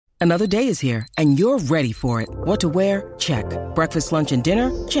Another day is here, and you're ready for it. What to wear? Check. Breakfast, lunch, and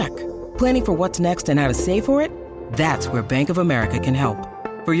dinner? Check. Planning for what's next and how to save for it? That's where Bank of America can help.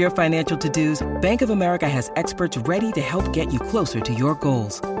 For your financial to-dos, Bank of America has experts ready to help get you closer to your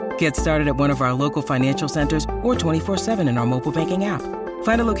goals. Get started at one of our local financial centers or 24/7 in our mobile banking app.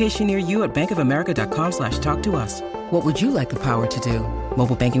 Find a location near you at bankofamerica.com/talktous. What would you like the power to do?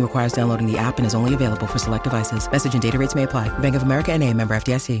 Mobile banking requires downloading the app and is only available for select devices. Message and data rates may apply. Bank of America N.A., member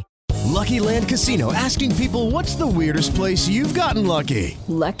FDIC. Lucky Land Casino, asking people, what's the weirdest place you've gotten lucky?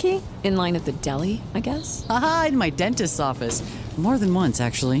 Lucky? In line at the deli, I guess? Aha, in my dentist's office. More than once,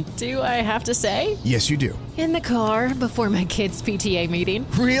 actually. Do I have to say? Yes, you do. In the car before my kids' PTA meeting.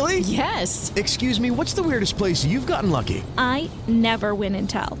 Really? Yes. Excuse me, what's the weirdest place you've gotten lucky? I never win and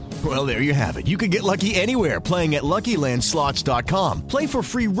tell. Well, there you have it. You can get lucky anywhere, playing at LuckyLandSlots.com. Play for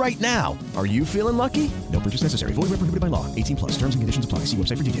free right now. Are you feeling lucky? No purchase necessary. Void where prohibited by law. 18+. Terms and conditions apply. See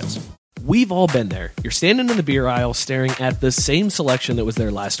website for details. We've all been there. You're standing in the beer aisle staring at the same selection that was there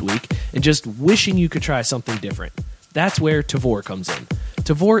last week and just wishing you could try something different. That's where Tavour comes in.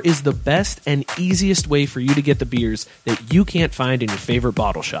 Tavour is the best and easiest way for you to get the beers that you can't find in your favorite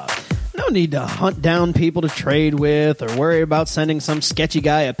bottle shop. No need to hunt down people to trade with or worry about sending some sketchy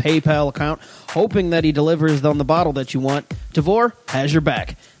guy a PayPal account hoping that he delivers on the bottle that you want. Tavour has your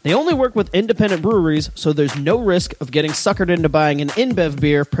back. They only work with independent breweries, so there's no risk of getting suckered into buying an InBev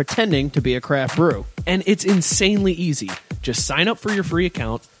beer pretending to be a craft brew. And it's insanely easy. Just sign up for your free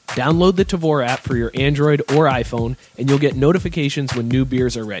account, download the Tavour app for your Android or iPhone, and you'll get notifications when new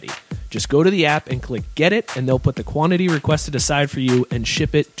beers are ready. Just go to the app and click Get It, and they'll put the quantity requested aside for you and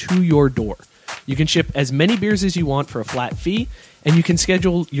ship it to your door. You can ship as many beers as you want for a flat fee, and you can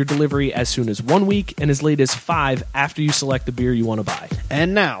schedule your delivery as soon as 1 week and as late as 5 after you select the beer you want to buy.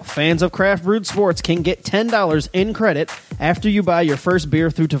 And now, fans of Craft Brewed Sports can get $10 in credit after you buy your first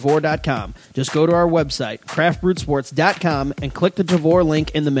beer through Tavour.com. Just go to our website, craftbrewedsports.com, and click the Tavour link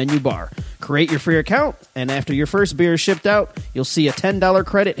in the menu bar. Create your free account, and after your first beer is shipped out, you'll see a $10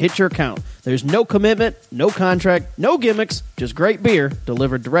 credit hit your account. There's no commitment, no contract, no gimmicks, just great beer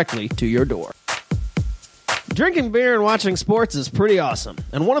delivered directly to your door. Drinking beer and watching sports is pretty awesome,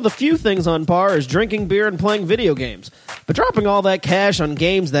 and one of the few things on par is drinking beer and playing video games. But dropping all that cash on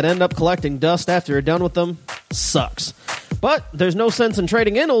games that end up collecting dust after you're done with them sucks. But there's no sense in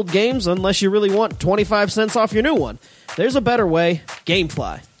trading in old games unless you really want 25 cents off your new one. There's a better way,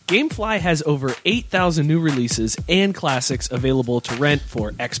 GameFly. GameFly has over 8,000 new releases and classics available to rent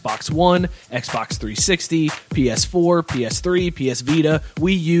for Xbox One, Xbox 360, PS4, PS3, PS Vita,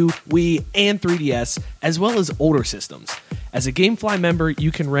 Wii U, Wii, and 3DS, as well as older systems. As a GameFly member,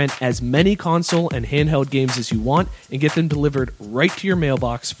 you can rent as many console and handheld games as you want and get them delivered right to your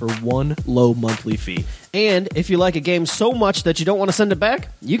mailbox for one low monthly fee. And if you like a game so much that you don't want to send it back,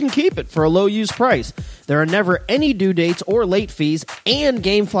 you can keep it for a low use price. There are never any due dates or late fees, and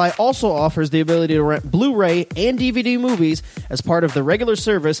GameFly also offers the ability to rent Blu-ray and DVD movies as part of the regular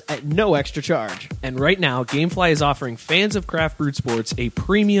service at no extra charge. And right now, GameFly is offering fans of Craft Brewed Sports a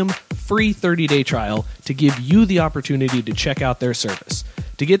premium, free 30-day trial to give you the opportunity to check out their service.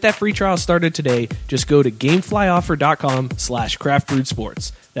 To get that free trial started today, just go to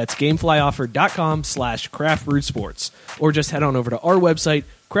GameFlyOffer.com/craftbrewedsports. That's GameFlyOffer.com/craftbrewedsports. Or just head on over to our website,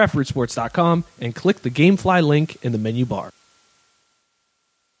 craftbrewedsports.com, and click the GameFly link in the menu bar.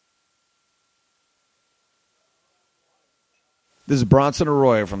 This is Bronson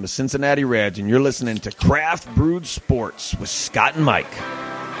Arroyo from the Cincinnati Reds, and you're listening to Craft Brewed Sports with Scott and Mike.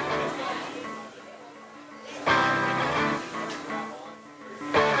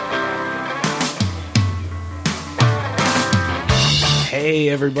 Hey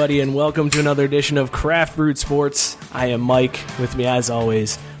everybody, and welcome to another edition of Craft Brewed Sports. I am Mike. With me as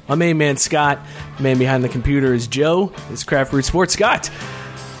always, my main man Scott. The man behind the computer is Joe. It's Craft Brewed Sports. Scott,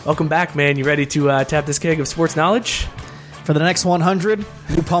 welcome back, man. You ready to tap this keg of sports knowledge? For the next 100,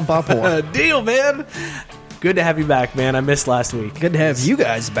 you pump up more. Deal, man. Good to have you back, man. I missed last week. Good to have you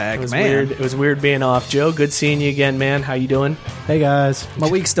guys back, it was man. Weird. It was weird being off. Joe, good seeing you again, man. How you doing? Hey, guys. My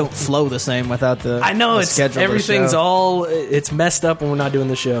weeks don't flow the same without the I know, the it's schedule of the everything's show. all it's messed up when we're not doing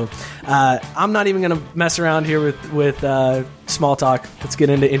the show. I'm not even going to mess around here with small talk. Let's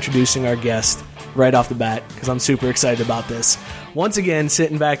get into introducing our guest right off the bat because I'm super excited about this. Once again,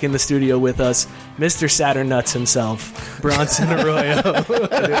 sitting back in the studio with us, Mr. Saturn Nuts himself, Bronson Arroyo.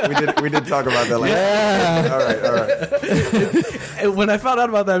 we did talk about that last Yeah. All right. When I found out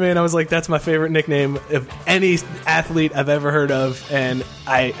about that, man, I was like, that's my favorite nickname of any athlete I've ever heard of, and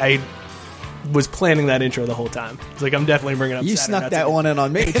I was planning that intro the whole time. It's like, I'm definitely bringing up You Saturn snuck Nuts that again. one in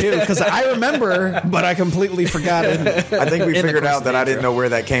on me, too, because I remember, but I completely forgot it. I think we figured out that I didn't know where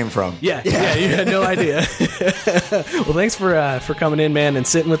that came from. Yeah, you had no idea. Well, thanks for coming in, man, and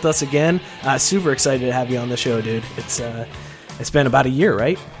sitting with us again. Super excited to have you on the show, dude. It's been about a year,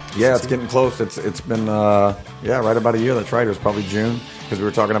 right? Yeah, it's getting close. It's been right about a year. That's right. It was probably June because we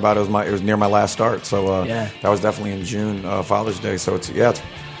were talking about it was near my last start. So that was definitely in June, Father's Day. So it's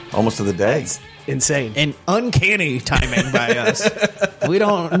almost to the day. It's insane. And uncanny timing by us. We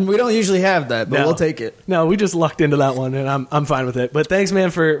don't usually have that, but we'll take it. No, we just lucked into that one, and I'm fine with it. But thanks,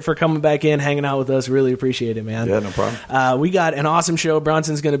 man, for coming back in, hanging out with us. Really appreciate it, man. Yeah, no problem. We got an awesome show.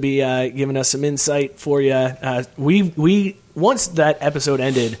 Bronson's going to be giving us some insight for you. We once that episode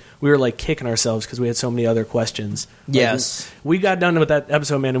ended, we were like kicking ourselves because we had so many other questions. Yes. We got done with that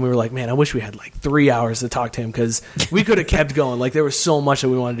episode, man, and we were like, man, I wish we had like 3 hours to talk to him because we could have kept going. Like, there was so much that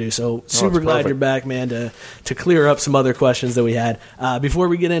we wanted to do. So super glad you're back, man, to clear up some other questions that we had. Before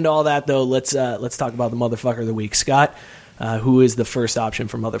we get into all that, though, let's talk about the Motherfucker of the Week. Scott, who is the first option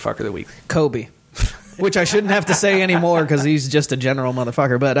for Motherfucker of the Week? Kobe. Which I shouldn't have to say anymore because he's just a general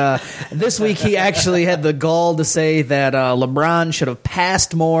motherfucker. But this week he actually had the gall to say that LeBron should have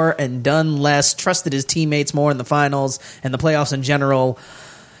passed more and done less, trusted his teammates more in the finals and the playoffs in general.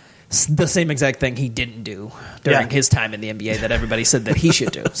 The same exact thing he didn't do during his time in the NBA that everybody said that he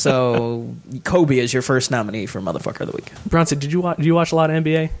should do. So Kobe is your first nominee for Motherfucker of the Week. Bronson, did you watch a lot of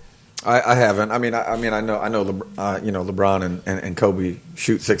NBA? I haven't. I know LeBron and Kobe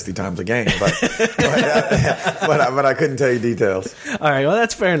shoot 60 times a game, but I couldn't tell you details. All right, well,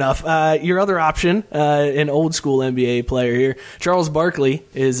 that's fair enough. Your other option, an old school NBA player here, Charles Barkley,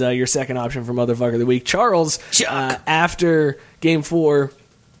 is your second option for Motherfucker of the Week. Charles, after Game 4,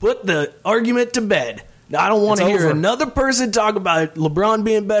 put the argument to bed. I don't want to hear another person talk about LeBron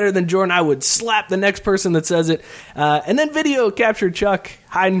being better than Jordan. I would slap the next person that says it. And then video captured Chuck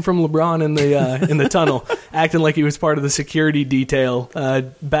hiding from LeBron in the tunnel, acting like he was part of the security detail,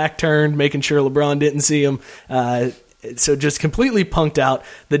 back turned, making sure LeBron didn't see him. So just completely punked out.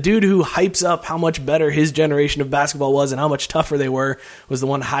 The dude who hypes up how much better his generation of basketball was and how much tougher they were was the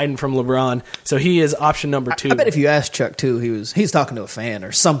one hiding from LeBron. So he is option number 2. I bet if you asked Chuck, too, he's talking to a fan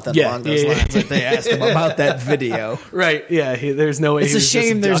or something along those lines that they asked him about that video. Right, yeah. There's no way. It's a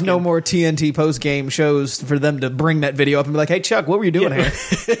shame there's no more TNT post-game shows for them to bring that video up and be like, hey, Chuck, what were you doing here?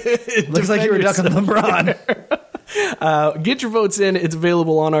 Looks like you were ducking LeBron. Get your votes in. It's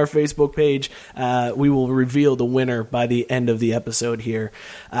available on our Facebook page. We will reveal the winner by the end of the episode here.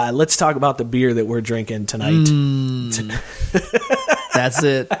 Let's talk about the beer that we're drinking tonight. That's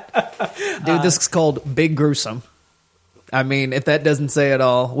it. Dude, this is called Big Gruesome. I mean, if that doesn't say it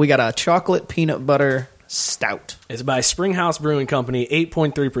all, we got a chocolate peanut butter stout. It's by Springhouse Brewing Company,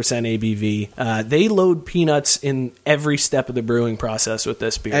 8.3% ABV. They load peanuts in every step of the brewing process with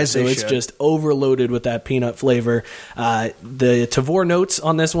this beer. So it's just overloaded with that peanut flavor. The Tavour notes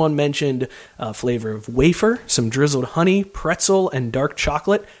on this one mentioned a flavor of wafer, some drizzled honey, pretzel, and dark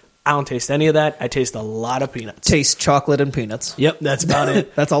chocolate. I don't taste any of that. I taste a lot of peanuts. Taste chocolate and peanuts. Yep, that's about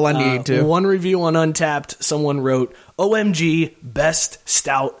it. That's all I need, too. One review on Untapped, someone wrote, OMG, best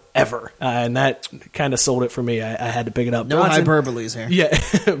stout ever. And that kind of sold it for me. I had to pick it up. No Bronson, hyperboles here.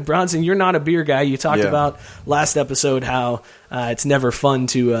 Yeah, Bronson, you're not a beer guy. You talked about last episode how it's never fun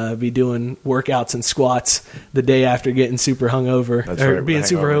to be doing workouts and squats the day after getting super hungover. That's or right, being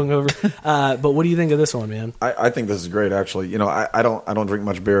super hungover. But what do you think of this one, man? I think this is great, actually. You know, I don't drink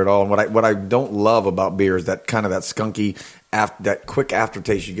much beer at all, and what I don't love about beer is that kind of that skunky, that quick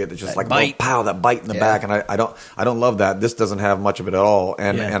aftertaste you get. That's just that like bite. Pow, that bite in the back, and I don't love that. This doesn't have much of it at all,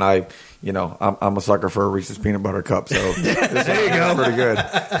 and I'm a sucker for a Reese's peanut butter cup, so there you go, pretty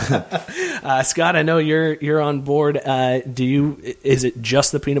good. Scott, I know you're on board. Is it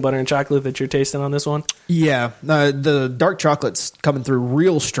just the peanut butter and chocolate that you're tasting on this one? Yeah, the dark chocolate's coming through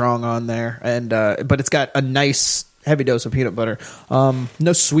real strong on there, and but it's got a nice heavy dose of peanut butter.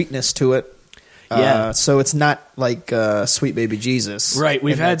 No sweetness to it. Yeah, so it's not like Sweet Baby Jesus. Right,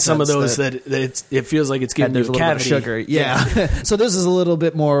 we've had some of those that it feels like it's giving you a little cavity. Bit of sugar. Yeah. So this is a little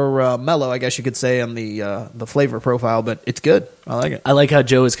bit more mellow, I guess you could say, on the flavor profile, but it's good. I like it. I like how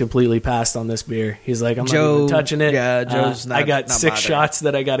Joe is completely passed on this beer. He's like, I'm not even touching it. Yeah, Joe's not. I got not 6 bothered. shots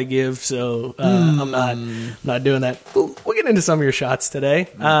that I got to give, so I'm not doing that. We'll get into some of your shots today.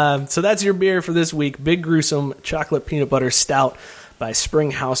 So that's your beer for this week: Big Gruesome Chocolate Peanut Butter Stout by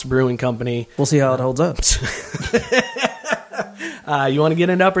Springhouse Brewing Company. We'll see how it holds up. You want to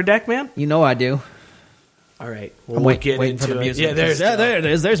get into Upper Deck, man? You know I do. All right. I'm waiting for the music. Yeah, there it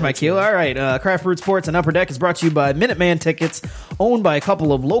is. There's my cue. All right. Craft Brewed Sports and Upper Deck is brought to you by Minuteman Tickets, owned by a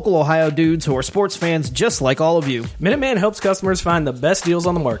couple of local Ohio dudes who are sports fans just like all of you. Minuteman helps customers find the best deals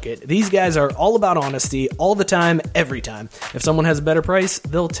on the market. These guys are all about honesty all the time, every time. If someone has a better price,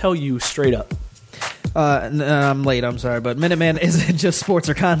 they'll tell you straight up. I'm late, I'm sorry, but Minuteman isn't just sports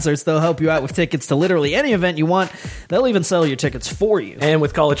or concerts. They'll help you out with tickets to literally any event you want. They'll even sell your tickets for you. And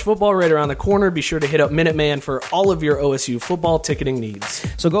with college football right around the corner, be sure to hit up Minuteman for all of your OSU football ticketing needs.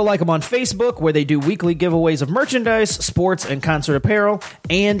 So go like them on Facebook, where they do weekly giveaways of merchandise, sports, and concert apparel,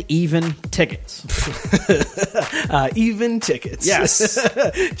 and even tickets. Even tickets. Yes.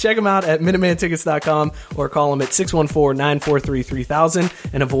 Check them out at MinutemanTickets.com or call them at 614-943-3000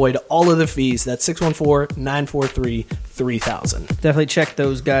 and avoid all of the fees. That's 614-943-3000. Definitely check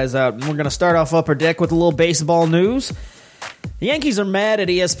those guys out. And we're going to start off Upper Deck with a little baseball news. The Yankees are mad at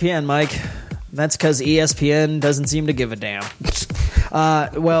ESPN, Mike. That's because ESPN doesn't seem to give a damn.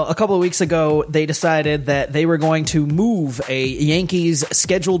 Well, a couple of weeks ago, they decided that they were going to move a Yankees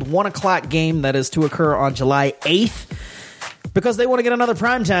scheduled 1 o'clock game that is to occur on July 8th because they want to get another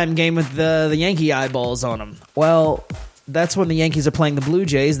primetime game with the Yankee eyeballs on them. Well, that's when the Yankees are playing the Blue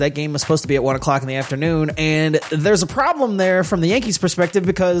Jays. That game was supposed to be at 1 o'clock in the afternoon, and there's a problem there from the Yankees' perspective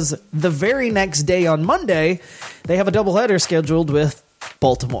because the very next day on Monday, they have a doubleheader scheduled with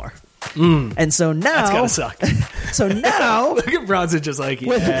Baltimore. And so now... That's gotta suck. So now... Look at Bronson just like,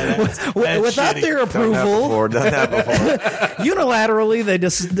 without shitty. their approval... Done that before. Unilaterally, they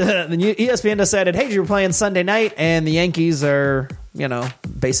just the ESPN decided, hey, you're playing Sunday night, and the Yankees are,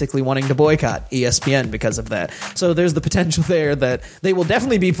 basically wanting to boycott ESPN because of that. So there's the potential there that they will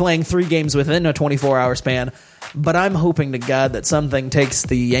definitely be playing 3 games within a 24-hour span. But I'm hoping to God that something takes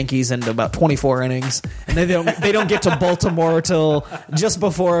the Yankees into about 24 innings, and they don't get to Baltimore till just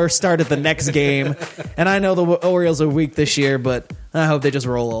before start of the next game. And I know the Orioles are weak this year, but I hope they just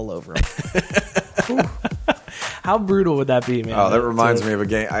roll all over them. How brutal would that be, man? Oh, that reminds me of a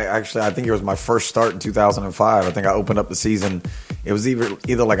game. I think it was my first start in 2005. I think I opened up the season. It was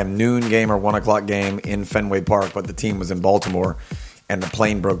either like a noon game or 1 o'clock game in Fenway Park, but the team was in Baltimore. And the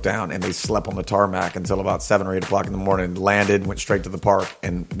plane broke down, and they slept on the tarmac until about 7 or 8 o'clock in the morning. Landed, went straight to the park,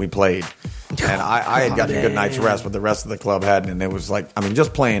 and we played. And I had gotten a good night's rest, but the rest of the club hadn't. And it was like,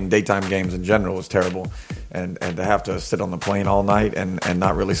 just playing daytime games in general was terrible. And to have to sit on the plane all night and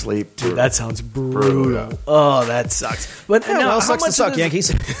not really sleep. Dude, that sounds brutal. Oh, that sucks. But now, sucks to suck,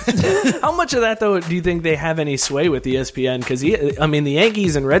 Yankees. How much of that, though, do you think they have any sway with ESPN? Because, the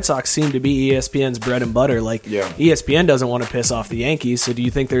Yankees and Red Sox seem to be ESPN's bread and butter. ESPN doesn't want to piss off the Yankees, so do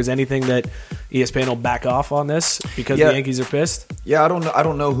you think there's anything that ESPN will back off on this because the Yankees are pissed? Yeah, I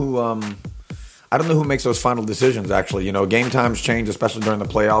don't know who... I don't know who makes those final decisions, actually. Game times change, especially during the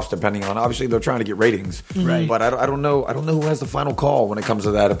playoffs, depending on... Obviously, they're trying to get ratings. Right. But I don't know who has the final call when it comes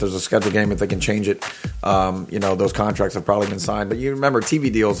to that, if there's a scheduled game, if they can change it. Those contracts have probably been signed. But you remember,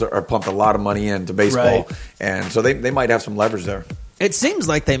 TV deals are pumped a lot of money into baseball. Right. And so they might have some leverage there. It seems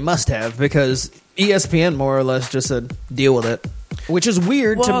like they must have, because ESPN more or less just said, deal with it. Which is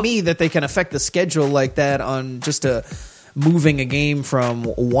weird to me that they can affect the schedule like that on just moving a game from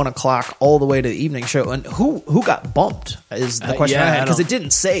 1 o'clock all the way to the evening show. And who got bumped is the question I had, because it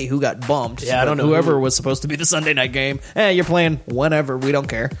didn't say who got bumped. Yeah, I don't know. Whoever was supposed to be the Sunday night game, you're playing whenever, we don't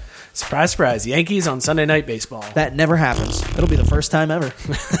care. Surprise, surprise. Yankees on Sunday Night Baseball. That never happens. It'll be the first time ever.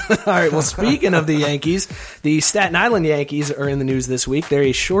 All right, well, speaking of the Yankees, the Staten Island Yankees are in the news this week. They're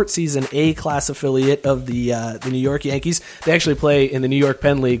a short-season A-class affiliate of the New York Yankees. They actually play in the New York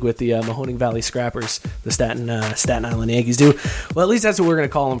Penn League with the Mahoning Valley Scrappers, the Staten Island Yankees do. Well, at least that's what we're going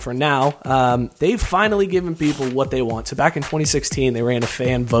to call them for now. They've finally given people what they want. So back in 2016, they ran a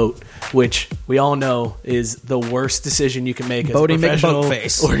fan vote, which we all know is the worst decision you can make as a professional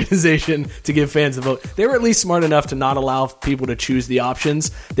organization to give fans a vote. They were at least smart enough to not allow people to choose the options.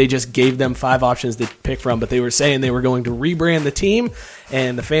 They just gave them 5 options to pick from, but they were saying they were going to rebrand the team,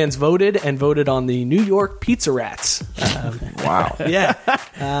 and the fans voted on the New York Pizza Rats. Wow. Yeah.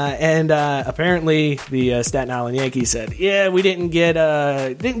 And apparently the Staten Island Yankees said, we didn't get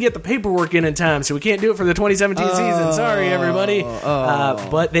the paperwork in time, so we can't do it for the 2017 season. Sorry, everybody.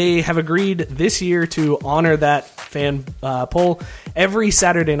 But they have agreed this year to honor that fan poll. Every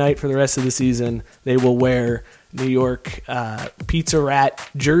Saturday night for the rest of the season, they will wear New York Pizza Rat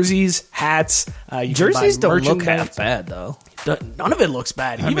jerseys, hats. Jerseys don't look half bad, though. none of it looks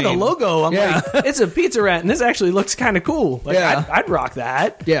bad. Even the logo, I'm like, it's a Pizza Rat, and this actually looks kind of cool. Like, I'd rock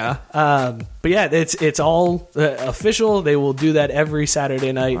that. Yeah. But yeah, it's all official. They will do that every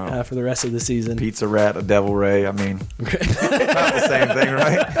Saturday night for the rest of the season. Pizza Rat, a Devil Ray. I mean, not the same thing,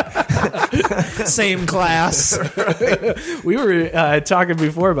 right? Same class. We were talking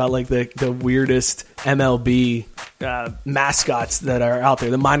before about like the weirdest MLB mascots that are out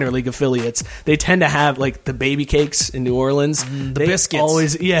there, the minor league affiliates. They tend to have like the baby cakes in New Orleans. The biscuits.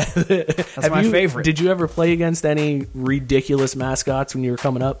 Always, That's my favorite. Did you ever play against any ridiculous mascots when you were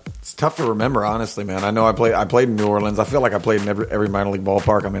coming up? It's tough to remember, honestly, man. I know I played in New Orleans. I feel like I played in every minor league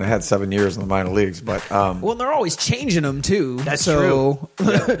ballpark. I mean, I had 7 years in the minor leagues, but well, they're always changing them too. That's true.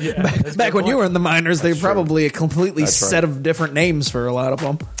 Back when you were in the minors, they probably a completely set of different names for a lot of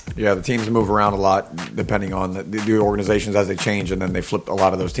them. Yeah, the teams move around a lot depending on the organizations as they change, and then they flip a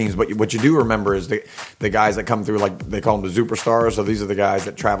lot of those teams. But what you do remember is the guys that come through, like they call them the superstars. So these are the guys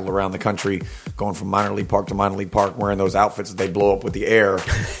that travel around the country, going from minor league park to minor league park, wearing those outfits that they blow up with the air,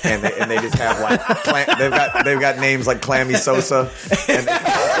 and they just have like they've got names like Clammy Sosa and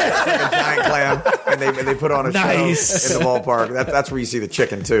a giant clam, and they put on a show in the ballpark. That's where you see the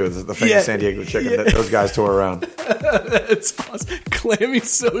chicken too, the famous San Diego chicken that those guys tour around. That's awesome. Clammy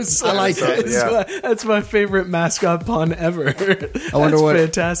Sosa. I like that. That's my favorite mascot pun ever. I wonder what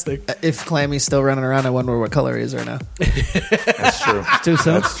fantastic. If Clammy's still running around, I wonder what color he is right now. That's true. Too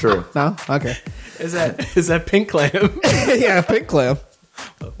soon? That's true. No? Okay. Is that pink clam? Yeah, pink clam.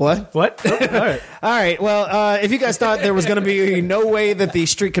 What? Oh, all right. Well, if you guys thought there was going to be no way that the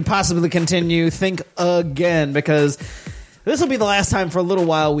streak could possibly continue, think again, because this will be the last time for a little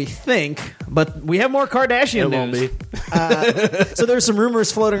while, we think, but we have more Kardashian news. Won't be. So there's some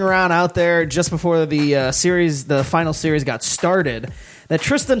rumors floating around out there just before the final series got started, that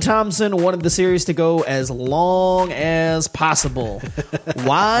Tristan Thompson wanted the series to go as long as possible.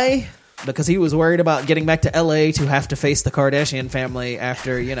 Why? Because he was worried about getting back to L.A. to have to face the Kardashian family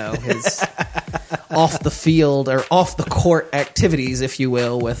after, his off the field or off the court activities, if you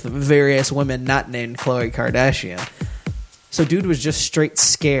will, with various women not named Khloe Kardashian. So dude was just straight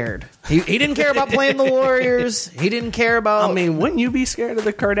scared. He didn't care about playing the Warriors. He didn't care about... I mean, wouldn't you be scared of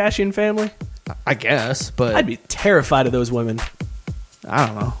the Kardashian family? I guess, but... I'd be terrified of those women. I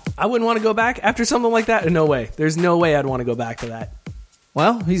don't know. I wouldn't want to go back after something like that. No way. There's no way I'd want to go back to that.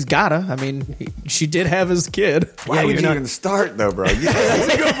 Well, he's gotta. I mean, she did have his kid. Why would you even start, though, bro? You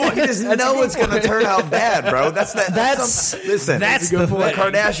just know it's going to turn out bad, bro. Listen, that's the point.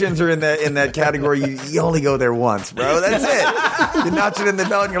 Kardashians are in that category. You only go there once, bro. That's it. You notch it in the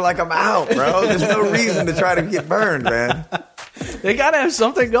belt, and you're like, I'm out, bro. There's no reason to try to get burned, man. They gotta have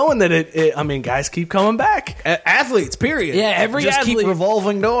something going that I mean, guys keep coming back. Athletes, period. Yeah, every just athlete. Keep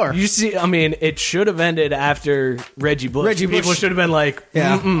revolving door. You see, I mean, it should have ended after Reggie Bush. People should have been like,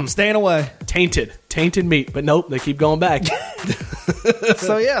 I'm staying away. Tainted meat. But nope, they keep going back.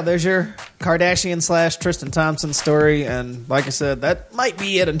 So yeah, there's your Kardashian / Tristan Thompson story, and like I said, that might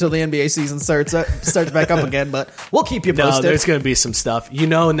be it until the NBA season starts back up again. But we'll keep you posted. No, there's going to be some stuff.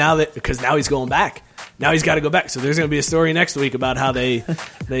 Because now he's going back. Now he's got to go back. So there's going to be a story next week about how they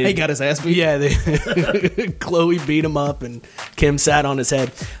he got his ass beat. Yeah, Khloe beat him up and Kim sat on his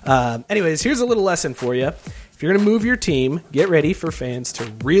head. Anyways, here's a little lesson for you. If you're going to move your team, get ready for fans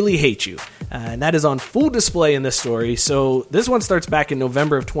to really hate you. And that is on full display in this story. So this one starts back in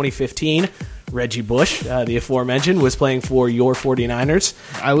November of 2015. Reggie Bush, the aforementioned, was playing for your 49ers.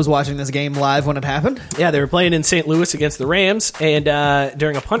 I was watching this game live when it happened. Yeah, they were playing in St. Louis against the Rams, and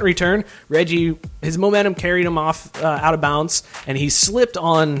during a punt return, Reggie, his momentum carried him off out of bounds, and he slipped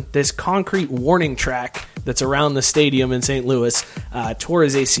on this concrete warning track that's around the stadium in St. Louis, tore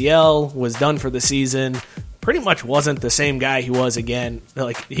his ACL, was done for the season, pretty much wasn't the same guy he was again.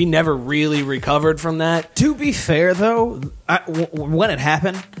 Like, he never really recovered from that. To be fair, though, when it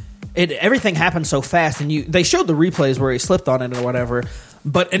happened... everything happened so fast, and they showed the replays where he slipped on it or whatever.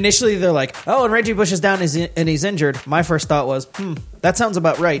 But initially, they're like, "Oh, and Reggie Bush is down and he's injured." My first thought was, that sounds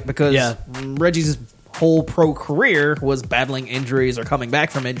about right, because Reggie's whole pro career was battling injuries or coming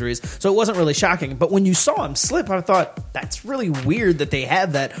back from injuries, so it wasn't really shocking. But when you saw him slip, I thought, that's really weird that they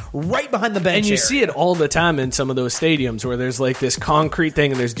had that right behind the bench. And you see it all the time in some of those stadiums where there's like this concrete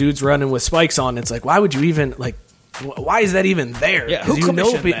thing and there's dudes running with spikes on. It's like, why would you even like? Why is that even there? Yeah, who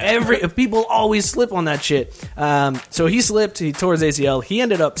commissioned that? People always slip on that shit. So he slipped. He tore his ACL. He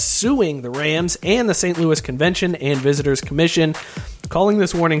ended up suing the Rams and the St. Louis Convention and Visitors Commission, calling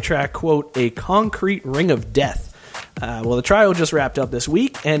this warning track, quote, a concrete ring of death. Well, the trial just wrapped up this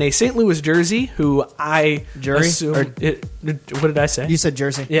week, and a St. Louis Jersey, who I assume... what did I say? You said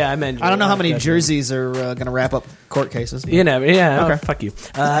Jersey. Yeah, I meant... I don't know how many jerseys are going to wrap up court cases. You never, yeah. Okay. Fuck you.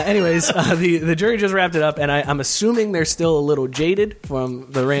 Anyways, the jury just wrapped it up, and I'm assuming they're still a little jaded from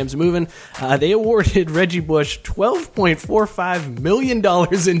the Rams moving. They awarded Reggie Bush $12.45 million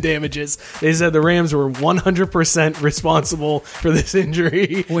in damages. They said the Rams were 100% responsible for this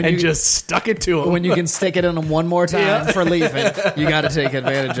injury just stuck it to him. When you can stick it in them one more time for leaving, you got to take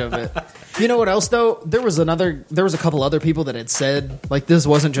advantage of it. You know what else though? There was a couple other people that had said like this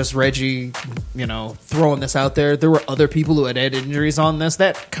wasn't just Reggie, throwing this out there. There were other people who had injuries on this.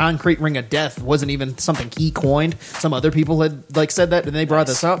 That concrete ring of death wasn't even something he coined. Some other people had said that, and they brought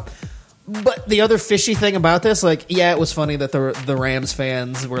this up. But the other fishy thing about this, it was funny that the Rams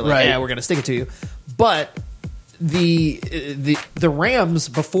fans were like, yeah, we're going to stick it to you. But the Rams,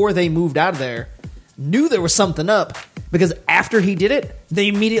 before they moved out of there, knew there was something up because after he did it, they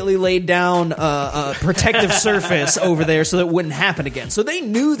immediately laid down a protective surface over there so that it wouldn't happen again. So they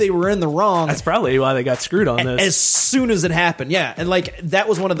knew they were in the wrong. That's probably why they got screwed on this. As soon as it happened, yeah. And that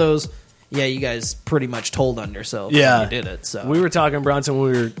was one of those... Yeah, you guys pretty much told on yourselves when you did it. So we were talking, Bronson,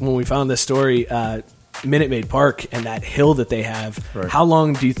 when we found this story, Minute Maid Park and that hill that they have. Right. How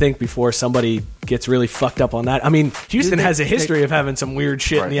long do you think before somebody gets really fucked up on that? I mean, Houston has a history of having some weird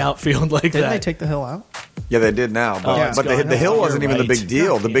shit in the outfield like that. Didn't they take the hill out? Yeah, they did now, but the hill wasn't even the big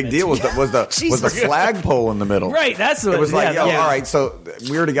deal. The big deal was the flagpole in the middle. Right, that's what it was like. All right, so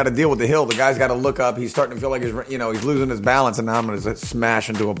we already got to deal with the hill. The guy's got to look up. He's starting to feel like he's losing his balance, and now I'm going to smash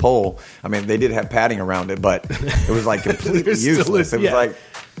into a pole. I mean, they did have padding around it, but it was like completely useless. It was like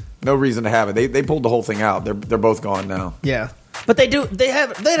no reason to have it. They pulled the whole thing out. They're both gone now. Yeah. But they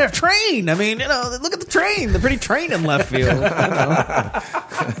had a train. I mean, look at the train. The pretty train in left field.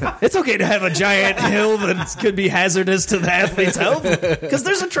 It's okay to have a giant hill that could be hazardous to the athlete's health because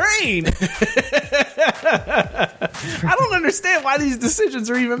there's a train. I don't understand why these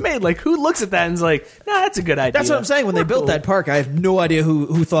decisions are even made. Like, who looks at that and is like, nah, that's a good idea. That's what I'm saying. When they built that park, I have no idea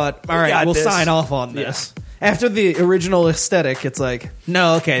who thought, all right, we'll sign off on this. Yeah. After the original aesthetic, it's like,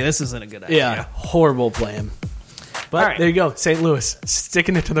 no, okay, this isn't a good idea. Yeah, horrible plan. But there you go, St. Louis,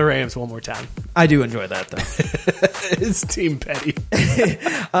 sticking it to the Rams one more time. I do enjoy that, though. It's Team Petty.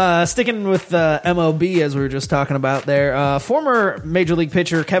 Sticking with MLB, as we were just talking about there, former Major League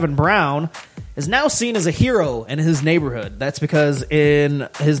pitcher Kevin Brown is now seen as a hero in his neighborhood. That's because in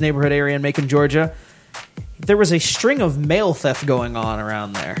his neighborhood area in Macon, Georgia, there was a string of mail theft going on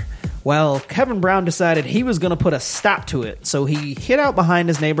around there. Well, Kevin Brown decided he was going to put a stop to it, so he hid out behind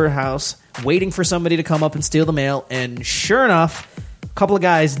his neighbor's house, waiting for somebody to come up and steal the mail, and sure enough, a couple of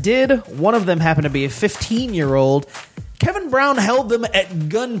guys did. One of them happened to be a 15-year-old. Kevin Brown held them at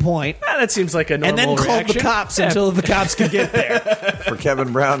gunpoint. That seems like a normal reaction. And then called the cops until the cops could get there. For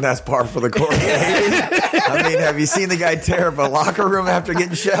Kevin Brown, that's par for the course. I mean, have you seen the guy tear up a locker room after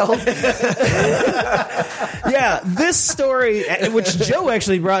getting shelled? Yeah, this story, which Joe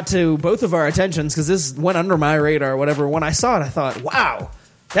actually brought to both of our attentions, because this went under my radar or whatever. When I saw it, I thought, wow,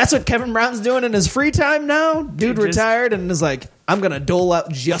 that's what Kevin Brown's doing in his free time now? Dude retired and is like, I'm going to dole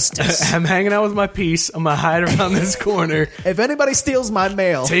out justice. I'm hanging out with my piece. I'm going to hide around this corner. If anybody steals my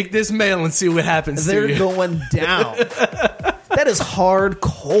mail, take this mail and see what happens to you. They're going down. That is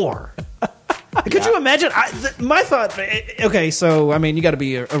hardcore. Could you imagine? My thought. Okay, so I mean, you got to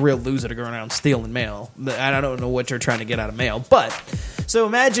be a real loser to go around stealing mail. I don't know what you're trying to get out of mail, but so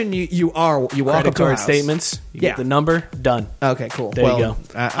imagine you walk up to a house. Statements. You get the number. Done. Okay, cool. There you go.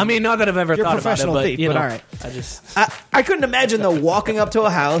 I mean, not that I've ever thought about it, but thief, but all right. I couldn't imagine though walking up to a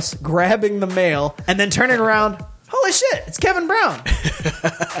house, grabbing the mail, and then turning around. Holy shit, it's Kevin Brown.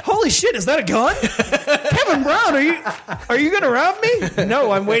 Holy shit, is that a gun? Kevin Brown, are you going to rob me?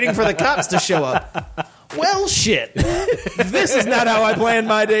 No, I'm waiting for the cops to show up. Well, shit. This is not how I planned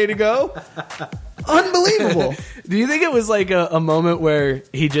my day to go. Unbelievable. Do you think it was like a moment where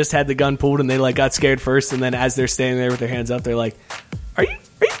he just had the gun pulled and they like got scared first, and then as they're standing there with their hands up, they're like, Are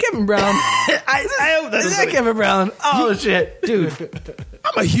you Kevin Brown? I hope that's Kevin Brown. Oh, shit. Dude,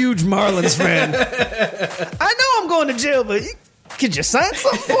 I'm a huge Marlins fan. I know I'm going to jail, but could you sign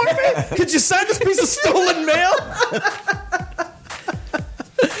something for me? Could you sign this piece of stolen mail?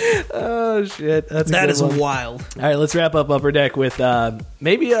 Oh, shit. That is wild. All right, let's wrap up Upper Deck with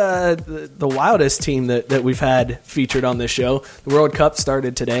maybe the wildest team that we've had featured on this show. The World Cup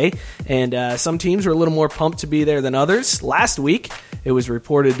started today, and some teams were a little more pumped to be there than others. Last week, it was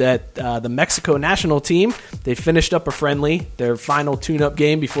reported that the Mexico national team, they finished up a friendly, their final tune-up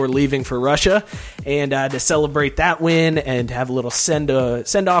game before leaving for Russia, and to celebrate that win and have a little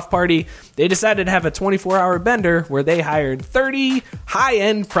send-off party, they decided to have a 24-hour bender where they hired 30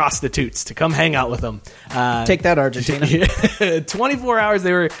 high-end prostitutes to come hang out with them. Take that, Argentina. 24 hours.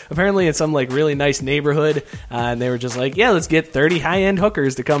 They were apparently in some like really nice neighborhood, and they were just like, yeah, let's get 30 high-end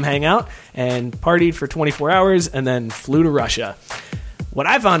hookers to come hang out, and partied for 24 hours and then flew to Russia. What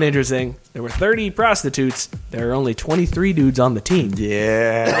I found interesting, there were 30 prostitutes. There were only 23 dudes on the team.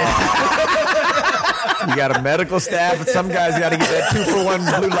 Yeah. You got a medical staff, and some guys got to get that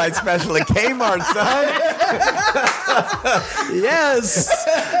 2-for-1 blue light special at Kmart, son. Yes.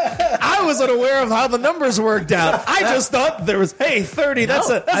 I was unaware of how the numbers worked out. I just thought there was, 30. That's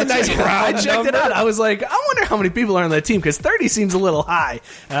a nice round I checked it number. out. I was like, I wonder how many people are on that team, because 30 seems a little high.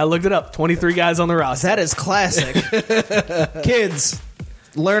 And I looked it up. 23 guys on the roster. That is classic. Kids,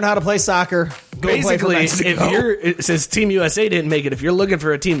 learn how to play soccer. Go play for Basically, Mexico. since Team USA didn't make it, if you're looking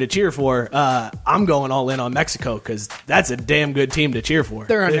for a team to cheer for, I'm going all in on Mexico, because that's a damn good team to cheer for.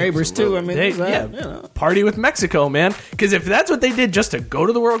 They're our neighbors, too. I mean, Party with Mexico, man. Because if that's what they did just to go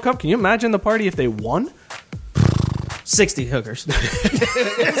to the World Cup, can you imagine the party if they won? 60 hookers.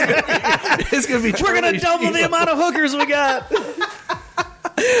 It's going to be. We're going to double the amount of hookers we got.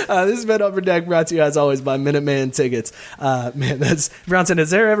 This has been Upper Deck, brought to you as always by Minuteman Tickets. Man, that's Bronson. Has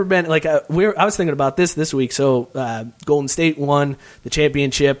there ever been like I was thinking about this week? So Golden State won the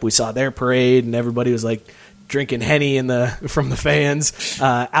championship. We saw their parade, and everybody was like drinking Henny from the fans.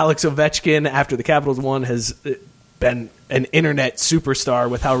 Alex Ovechkin, after the Capitals won, has been an internet superstar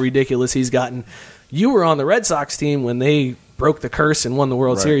with how ridiculous he's gotten. You were on the Red Sox team when they broke the curse and won the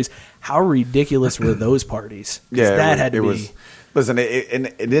World Series. How ridiculous were those parties? Yeah, that had to be. Listen,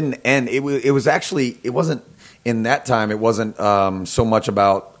 it didn't end. It was actually, it wasn't in that time. It wasn't so much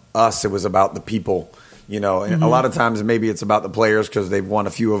about us. It was about the people. You know, a lot of times maybe it's about the players because they've won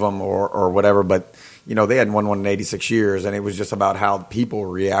a few of them or whatever. But you know, they hadn't won one in 86 years, and it was just about how people were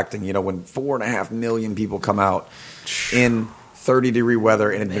reacting. You know, when 4.5 million people come out in 30-degree weather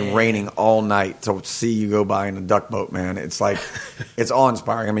and it had been raining all night to see you go by in a duck boat, man. It's like, it's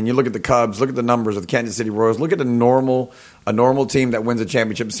awe-inspiring. I mean, you look at the Cubs, look at the numbers of the Kansas City Royals, look at a normal team that wins a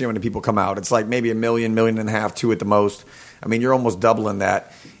championship and see how many people come out. It's like maybe 1 million, 1.5 million, 2 at the most. I mean, you're almost doubling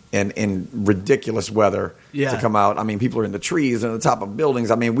that in ridiculous weather to come out. I mean, people are in the trees and on the top of buildings.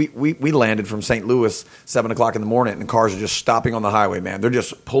 I mean, we landed from St. Louis 7 o'clock in the morning, and cars are just stopping on the highway, man. They're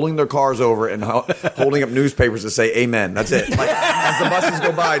just pulling their cars over and holding up newspapers to say amen. That's it. Like, as the buses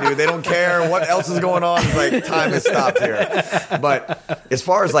go by, dude, they don't care what else is going on. It's like, time has stopped here. But as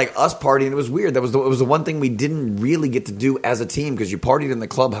far as like us partying, it was weird. It was the one thing we didn't really get to do as a team, because you partied in the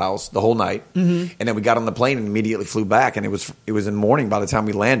clubhouse the whole night, and then we got on the plane and immediately flew back, and it was in the morning by the time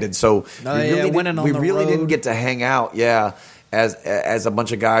we landed. So we really didn't get to hang out, as a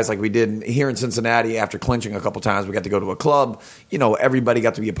bunch of guys like we did here in Cincinnati. After clinching a couple times, we got to go to a club. You know, everybody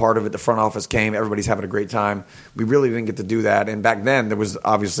got to be a part of it. The front office came. Everybody's having a great time. We really didn't get to do that. And back then, there was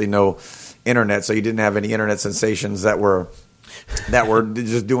obviously no internet, so you didn't have any internet sensations that were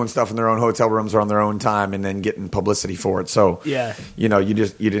just doing stuff in their own hotel rooms or on their own time and then getting publicity for it. So you know, you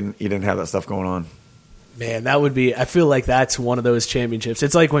didn't have that stuff going on. Man, that would be – I feel like that's one of those championships.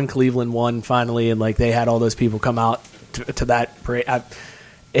 It's like when Cleveland won finally, and like they had all those people come out to that parade.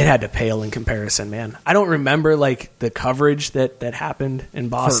 It had to pale in comparison, man. I don't remember like the coverage that happened in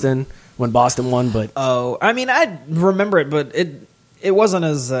Boston when Boston won, but – I mean, I remember it, but it wasn't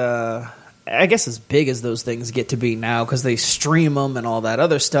as I guess as big as those things get to be now, because they stream them and all that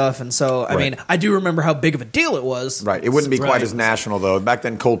other stuff. And so, I mean, I do remember how big of a deal it was. Right. It wouldn't be quite as national, though. Back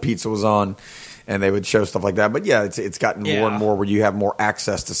then, Cold Pizza was on, and they would show stuff like that. But yeah, it's gotten more and more where you have more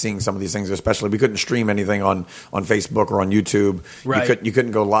access to seeing some of these things. Especially, we couldn't stream anything on Facebook or on YouTube. Right. You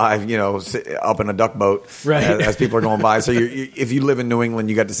couldn't go live, you know, up in a duck boat as people are going by. So if you live in New England,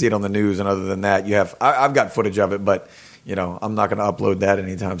 you got to see it on the news. And other than that, I've got footage of it, but you know, I'm not going to upload that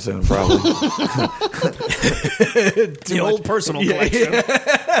anytime soon, probably. The old personal collection.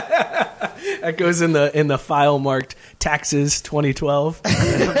 That goes in the file marked taxes 2012 on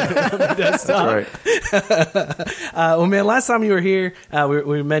the desktop. That's right. Well, man, last time you were here,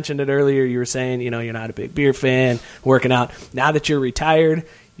 we mentioned it earlier. You were saying, you know, you're not a big beer fan, working out. Now that you're retired,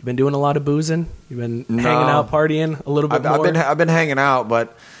 you've been doing a lot of boozing. You've been hanging out, partying a little bit more. I've been hanging out,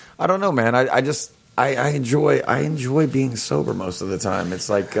 but I don't know, man. I enjoy being sober most of the time. It's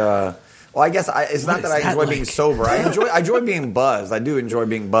like, well, I guess it's not that I enjoy being sober. I enjoy being buzzed. I do enjoy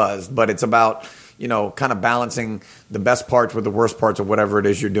being buzzed, but it's about, you know, kind of balancing the best parts with the worst parts of whatever it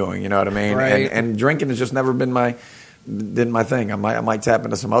is you're doing. You know what I mean? Right. And drinking has just never been my thing. I might tap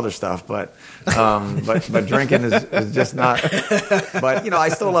into some other stuff, but drinking is just not. But you know, I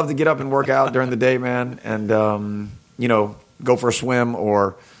still love to get up and work out during the day, man, and you know, go for a swim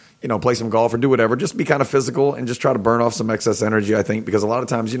or, play some golf or do whatever. Just be kind of physical and just try to burn off some excess energy, I think, because a lot of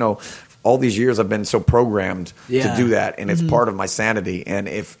times, all these years I've been so programmed to do that, and it's part of my sanity. And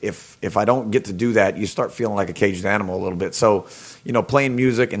if I don't get to do that, you start feeling like a caged animal a little bit. So, playing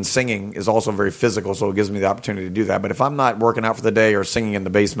music and singing is also very physical, so it gives me the opportunity to do that. But if I'm not working out for the day or singing in the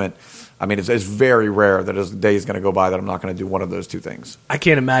basement, I mean, it's very rare that a day is going to go by that I'm not going to do one of those two things. I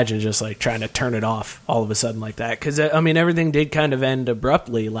can't imagine just like trying to turn it off all of a sudden like that, because I mean, everything did kind of end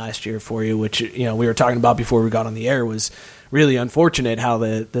abruptly last year for you, which we were talking about before we got on the air was really unfortunate how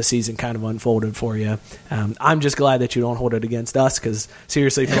the season kind of unfolded for you. I'm just glad that you don't hold it against us, because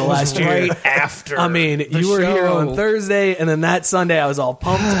seriously, for the last year, right after. I mean, you were here on Thursday, and then that Sunday I was all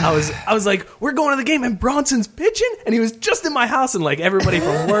pumped. I was like, we're going to the game, and Bronson's pitching, and he was just in my house, and like everybody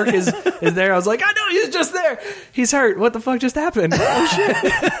from work is there. I was like, I know he's just there. He's hurt. What the fuck just happened? Oh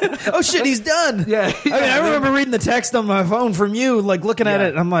shit! Oh shit! He's done. Yeah. I remember reading the text on my phone from you, like looking at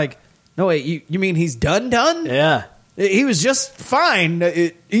it, and I'm like, no wait, you mean he's done? Yeah. He was just fine.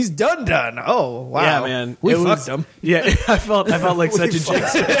 He's done. Oh, wow. Yeah, man. We fucked him. Yeah, I felt like such a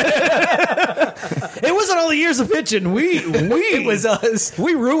jinx. It wasn't all the years of pitching. It was us.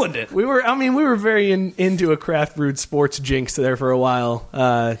 We ruined it. We were very into a craft brewed sports jinx there for a while.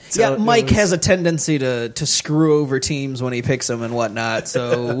 Mike has a tendency to screw over teams when he picks them and whatnot.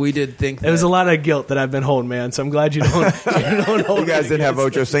 So we did think there was a lot of guilt that I've been holding, man. So I'm glad you don't hold. You guys didn't have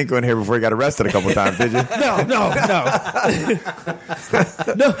Ocho Cinco in here before he got arrested a couple times, did you? No.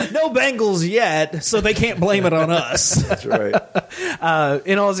 No Bengals yet, so they can't blame it on us. That's right.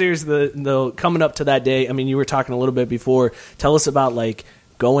 In all seriousness, the coming up to that day, I mean, you were talking a little bit before. Tell us about like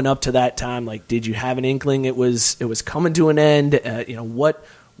going up to that time. Like, did you have an inkling it was coming to an end? What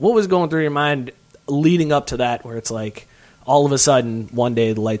was going through your mind leading up to that, where it's like, all of a sudden, one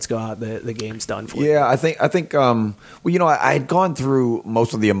day the lights go out, the game's done for you. Yeah, I think. I had gone through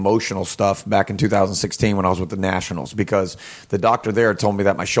most of the emotional stuff back in 2016 when I was with the Nationals, because the doctor there told me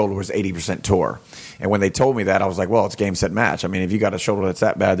that my shoulder was 80% tore. And when they told me that, I was like, well, it's game, set, match. I mean, if you got a shoulder that's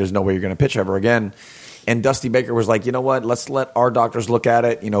that bad, there's no way you're going to pitch ever again. And Dusty Baker was like, you know what, let's let our doctors look at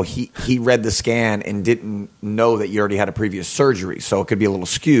it. He read the scan and didn't know that you already had a previous surgery, so it could be a little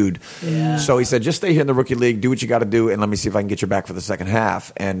skewed. Yeah. So he said, just stay here in the rookie league, do what you got to do, and let me see if I can get you back for the second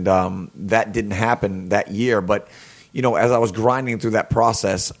half. And that didn't happen that year. But, as I was grinding through that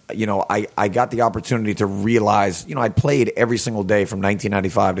process, I got the opportunity to realize, I'd played every single day from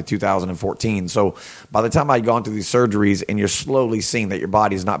 1995 to 2014. So by the time I'd gone through these surgeries and you're slowly seeing that your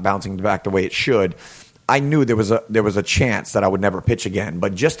body's not bouncing back the way it should, I knew there was a chance that I would never pitch again.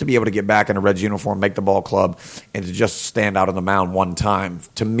 But just to be able to get back in a Reds uniform, make the ball club, and to just stand out on the mound one time,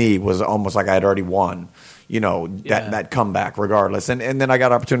 to me, was almost like I had already won, that comeback regardless. And then I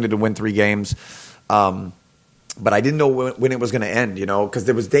got an opportunity to win 3 games. But I didn't know when it was going to end, because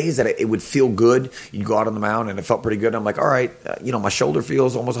there was days that it would feel good. You'd go out on the mound, and it felt pretty good. I'm like, all right, my shoulder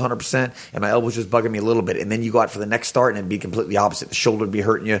feels almost 100%, and my elbow's just bugging me a little bit. And then you go out for the next start, and it'd be completely opposite. The shoulder would be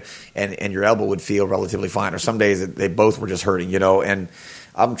hurting you, and your elbow would feel relatively fine. Or some days they both were just hurting, And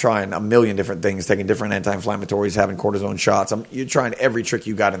I'm trying a million different things, taking different anti-inflammatories, having cortisone shots. You're trying every trick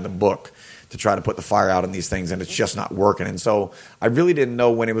you got in the book to try to put the fire out on these things, and it's just not working. And so I really didn't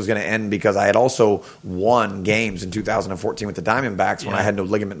know when it was going to end, because I had also won games in 2014 with the Diamondbacks when I had no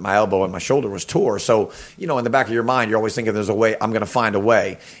ligament in my elbow and my shoulder was tore. So, in the back of your mind, you're always thinking there's a way, I'm going to find a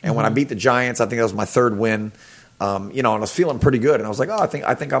way. And when I beat the Giants, I think that was my 3rd win. And I was feeling pretty good, and I was like, I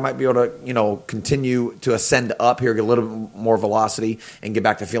think I might be able to, continue to ascend up here, get a little bit more velocity, and get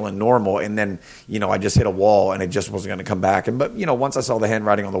back to feeling normal. And then, I just hit a wall, and it just wasn't going to come back. But once I saw the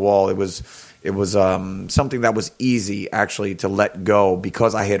handwriting on the wall, it was something that was easy actually to let go,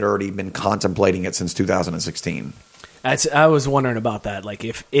 because I had already been contemplating it since 2016. I was wondering about that, like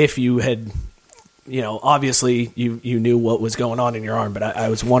if you had. Obviously you knew what was going on in your arm, but I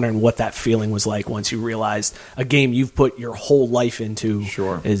was wondering what that feeling was like once you realized a game you've put your whole life into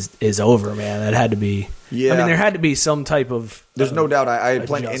is over, man. That had to be. Yeah. I mean, there had to be some type of. There's no doubt. I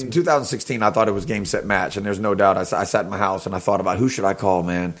played in 2016. I thought it was game, set, match, and there's no doubt. I sat in my house and I thought about who should I call,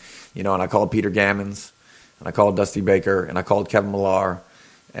 man. And I called Peter Gammons, and I called Dusty Baker, and I called Kevin Millar,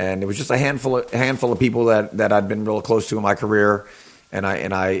 and it was just a handful of people that I'd been real close to in my career. And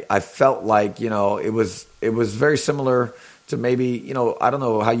I felt like, it was very similar to maybe, I don't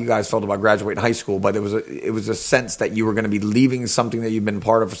know how you guys felt about graduating high school, but it was a sense that you were going to be leaving something that you've been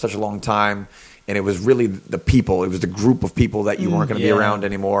part of for such a long time. And it was really the people. It was the group of people that you weren't going to be around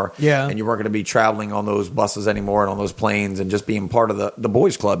anymore. Yeah. And you weren't going to be traveling on those buses anymore and on those planes and just being part of the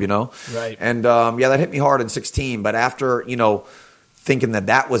boys club, Right. And, that hit me hard in 16. But after, thinking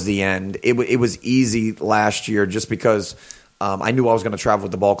that was the end, it was easy last year just because I knew I was going to travel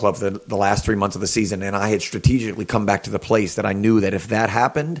with the ball club for the last 3 months of the season, and I had strategically come back to the place that I knew that if that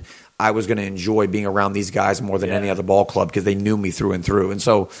happened, I was going to enjoy being around these guys more than any other ball club because they knew me through and through. And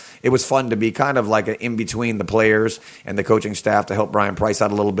so it was fun to be kind of like in between the players and the coaching staff to help Brian Price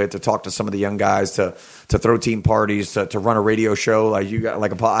out a little bit, to talk to some of the young guys, to throw team parties, to run a radio show.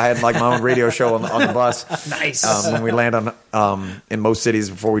 Like I had like my own radio show on the bus. Nice. When we land on in most cities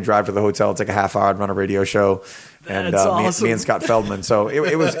before we drive to the hotel, it's like a half hour. I'd run a radio show. And awesome. me and Scott Feldman. So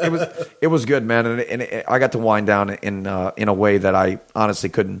it was good, man. And I got to wind down in a way that I honestly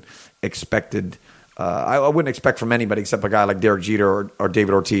couldn't expected. I wouldn't expect from anybody except a guy like Derek Jeter or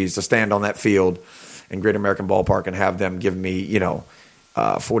David Ortiz to stand on that field in Great American Ballpark and have them give me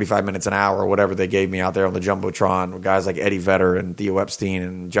 45 minutes an hour or whatever they gave me out there on the Jumbotron with guys like Eddie Vedder and Theo Epstein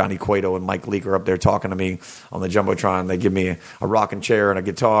and Johnny Cueto and Mike Leake are up there talking to me on the Jumbotron. They give me a rocking chair and a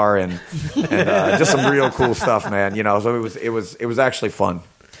guitar and just some real cool stuff, man. So it was actually fun.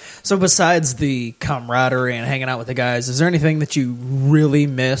 So besides the camaraderie and hanging out with the guys, is there anything that you really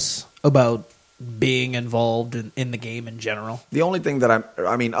miss about being involved in the game in general? The only thing that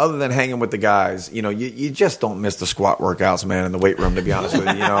I mean, other than hanging with the guys, you just don't miss the squat workouts, man, in the weight room, to be honest with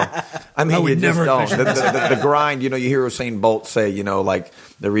you. I mean, you just don't. The grind, you hear Usain Bolt say, like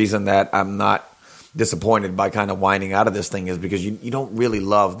the reason that I'm not disappointed by kind of winding out of this thing is because you don't really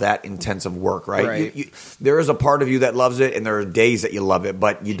love that intensive work, right? There is a part of you that loves it, and there are days that you love it,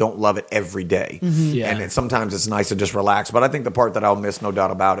 but you don't love it every day. Mm-hmm. Yeah. And sometimes it's nice to just relax. But I think the part that I'll miss, no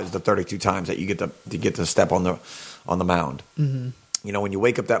doubt about it, is the 32 times that you get to step on the mound. Mm-hmm. When you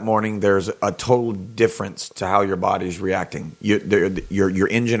wake up that morning, there's a total difference to how your body's reacting. Your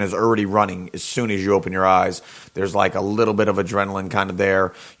engine is already running as soon as you open your eyes. There's like a little bit of adrenaline kind of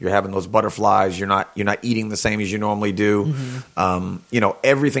there. You're having those butterflies. You're not eating the same as you normally do. Mm-hmm.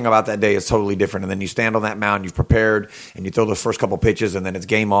 Everything about that day is totally different. And then you stand on that mound, you've prepared, and you throw those first couple pitches, and then it's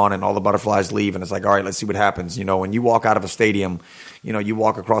game on, and all the butterflies leave, and it's like, all right, let's see what happens. When you walk out of a stadium, you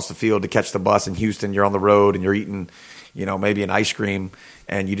walk across the field to catch the bus in Houston. You're on the road, and you're eating maybe an ice cream,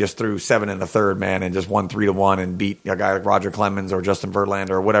 and you just threw 7 in the third, man, and just won 3-1 and beat a guy like Roger Clemens or Justin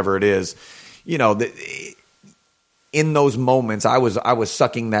Verlander or whatever it is. In those moments, I was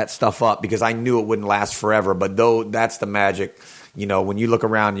sucking that stuff up because I knew it wouldn't last forever. But that's the magic. When you look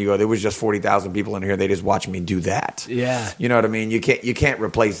around, you go, there was just 40,000 people in here. They just watched me do that. Yeah. You know what I mean? You can't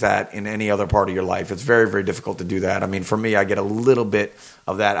replace that in any other part of your life. It's very, very difficult to do that. I mean, for me, I get a little bit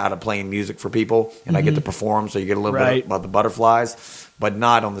of that out of playing music for people, and I get to perform, so you get a little bit about the butterflies, but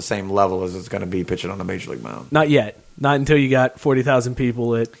not on the same level as it's going to be pitching on the major league mound. Not yet. Not until you got 40,000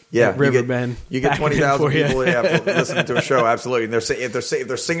 people at Riverbend. You get 20,000 people listening to a show, absolutely. And if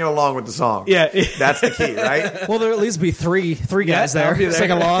they're singing along with the song, that's the key, right? Well, there'll at least be three guys there sing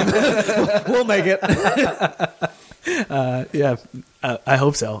along. We'll make it. I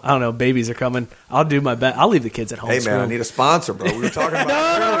hope so. I don't know. Babies are coming. I'll do my best. I'll leave the kids at home. Hey, man, I need a sponsor, bro. We were talking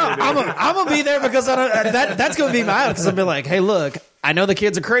about No. I'm going to be there because that's going to be my because I'll be like, hey, look, I know the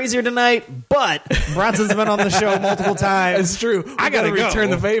kids are crazier tonight, but Bronson's been on the show multiple times. It's true. I got to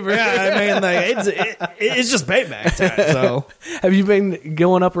return the favor. Yeah, I mean, it's just payback time. So, have you been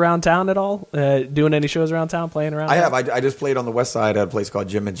going up around town at all? Doing any shows around town, playing around? I have. I just played on the west side at a place called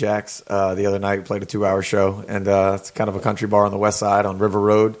Jim and Jack's the other night. We played a 2-hour show, and it's kind of a country bar on the west side on River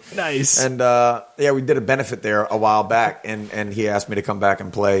Road. Nice. And we did a benefit there a while back, and he asked me to come back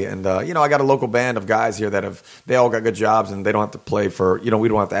and play. And I got a local band of guys here that they all got good jobs, and they don't have to play for we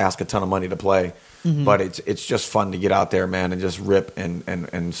don't have to ask a ton of money to play. Mm-hmm. But it's just fun to get out there, man, and just rip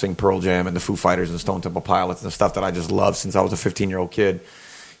and sing Pearl Jam and the Foo Fighters and Stone Temple Pilots and the stuff that I just love since I was a 15-year-old kid.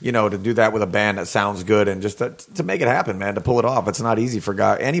 To do that with a band that sounds good and just to make it happen, man, to pull it off. It's not easy for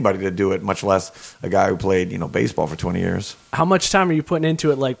anybody to do it, much less a guy who played, baseball for 20 years. How much time are you putting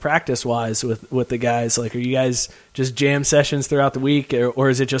into it, like practice-wise with the guys? Like, are you guys just jam sessions throughout the week, or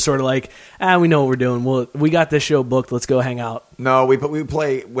is it just sort of like, we know what we're doing. We got this show booked. Let's go hang out. No, we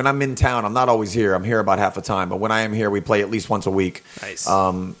play when I'm in town. I'm not always here. I'm here about half the time. But when I am here, we play at least once a week. Nice.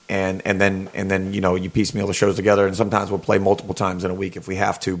 And then you piecemeal the shows together, and sometimes we'll play multiple times in a week if we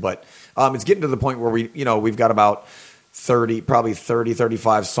have to. But it's getting to the point where we've got about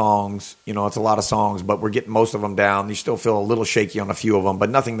 35 songs. It's a lot of songs, but we're getting most of them down. You still feel a little shaky on a few of them, but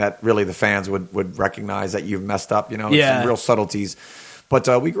nothing that really the fans would recognize that you've messed up. It's some real subtleties.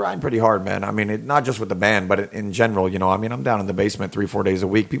 But we grind pretty hard, man. I mean, not just with the band, but in general, I'm down in the basement 3-4 days a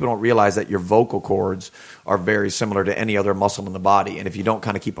week. People don't realize that your vocal cords are very similar to any other muscle in the body. And if you don't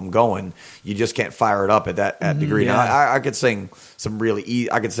kind of keep them going, you just can't fire it up at that degree. Yeah. Now, I could sing some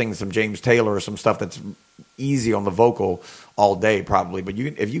I could sing some James Taylor or some stuff that's easy on the vocal all day probably, but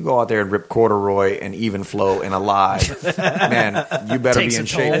if you go out there and rip corduroy and even flow and alive, man, you better be in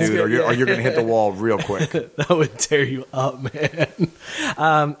shape, dude, or you're going to hit the wall real quick. That would tear you up, man.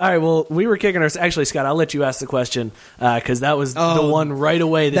 All right, well, we were kicking ourselves. Actually, Scott, I'll let you ask the question because that was the one right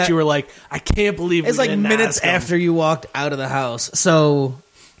away that you were like, I can't believe it's like minutes after you walked out of the house. So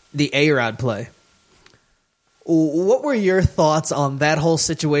the A-Rod play. What were your thoughts on that whole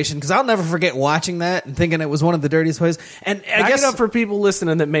situation? Because I'll never forget watching that and thinking it was one of the dirtiest plays. And I guess it up for people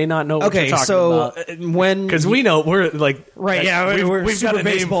listening that may not know what you're talking about. Because we know we're like we're super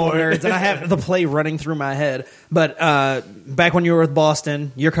baseball nerds, and I have the play running through my head. But back when you were with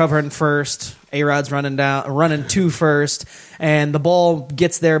Boston, you're covering first. A-Rod's running 2 first, and the ball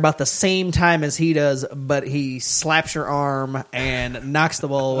gets there about the same time as he does, but he slaps your arm and knocks the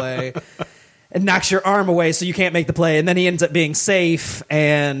ball away. And knocks your arm away so you can't make the play. And then he ends up being safe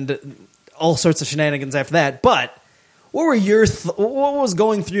and all sorts of shenanigans after that. But what were your what was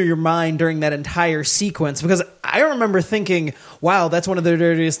going through your mind during that entire sequence? Because I remember thinking, wow, that's one of the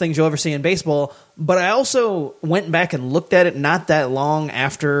dirtiest things you'll ever see in baseball. But I also went back and looked at it not that long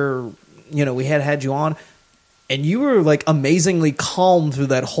after we had you on. And you were like amazingly calm through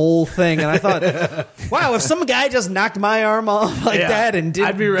that whole thing, and I thought, "Wow, if some guy just knocked my arm off like that and did,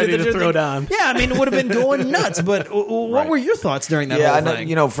 I'd be ready to throw down." Yeah, I mean, it would have been going nuts. But what were your thoughts during that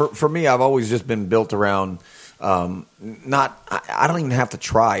whole thing? For me, I've always just been built around. I don't even have to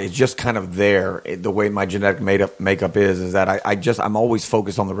try. It's just kind of there. The way my genetic makeup is that I'm always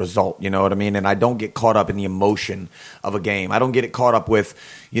focused on the result. You know what I mean? And I don't get caught up in the emotion of a game. I don't get it caught up with,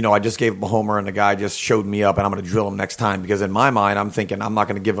 I just gave up a homer and the guy just showed me up and I'm going to drill him next time. Because in my mind, I'm thinking I'm not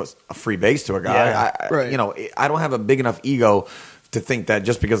going to give a free base to a guy. Yeah, I don't have a big enough ego to think that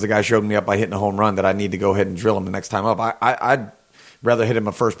just because the guy showed me up by hitting a home run that I need to go ahead and drill him the next time up. I'd rather hit him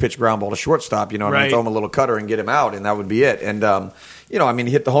a first pitch ground ball to shortstop, throw him a little cutter and get him out, and that would be it. And,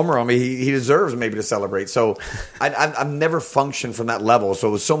 he hit the homer on me. He deserves maybe to celebrate. So I've never functioned from that level. So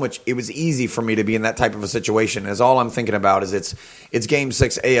it was easy for me to be in that type of a situation. As all I'm thinking about is it's Game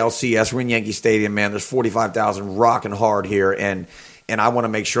 6 ALCS. We're in Yankee Stadium, man. There's 45,000 rocking hard here, and I want to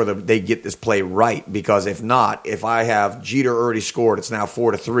make sure that they get this play right, because if not, if I have Jeter already scored, it's now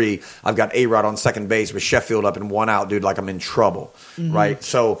 4-3. I've got A-Rod on second base with Sheffield up in 1 out, dude. Like I'm in trouble, right?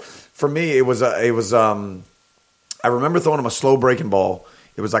 So for me, it was I remember throwing him a slow breaking ball.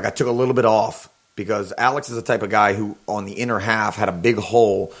 It was like I took a little bit off because Alex is the type of guy who on the inner half had a big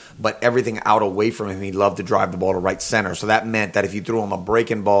hole, but everything out away from him, he loved to drive the ball to right center. So that meant that if you threw him a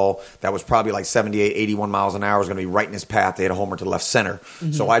breaking ball that was probably like 78, 81 miles an hour, was going to be right in his path. They had a homer to left center.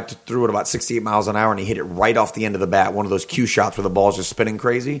 Mm-hmm. So I threw it about 68 miles an hour, and he hit it right off the end of the bat, one of those cue shots where the ball's just spinning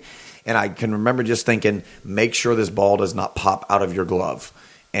crazy. And I can remember just thinking, make sure this ball does not pop out of your glove.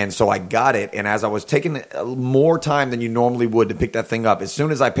 And so I got it, and as I was taking more time than you normally would to pick that thing up, as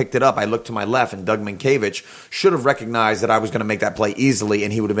soon as I picked it up, I looked to my left, and Doug Minkiewicz should have recognized that I was going to make that play easily,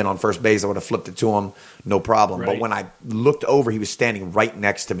 and he would have been on first base. I would have flipped it to him, no problem. Right. But when I looked over, he was standing right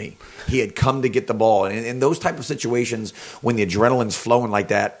next to me. He had come to get the ball. And in those type of situations, when the adrenaline's flowing like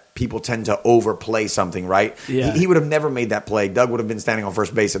that, people tend to overplay something, right? Yeah. He would have never made that play. Doug would have been standing on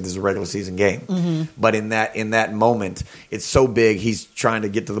first base if this was a regular season game. Mm-hmm. But in that moment, it's so big, he's trying to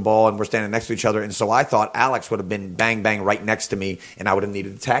get to the ball, and we're standing next to each other. And so I thought Alex would have been bang, bang right next to me, and I would have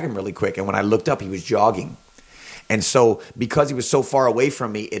needed to tag him really quick. And when I looked up, he was jogging. And so because he was so far away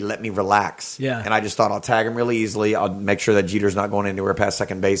from me, it let me relax. Yeah. And I just thought I'll tag him really easily. I'll make sure that Jeter's not going anywhere past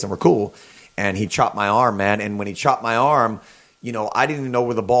second base, and we're cool. And he chopped my arm, man. And when he chopped my arm, I didn't even know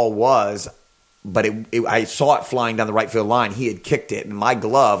where the ball was, but I saw it flying down the right field line. He had kicked it, and my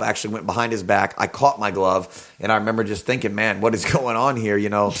glove actually went behind his back. I caught my glove, and I remember just thinking, man, what is going on here?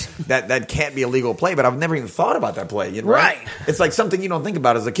 That can't be a legal play, but I've never even thought about that play. Right. It's like something you don't think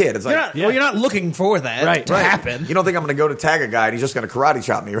about as a kid. It's like you're not looking for that to happen. You don't think I'm going to go to tag a guy and he's just going to karate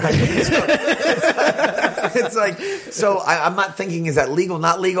chop me, right? It's like, so I'm not thinking, is that legal,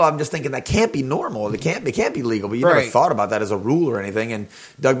 not legal? I'm just thinking that can't be normal. It can't be legal. But you never thought about that as a rule or anything. And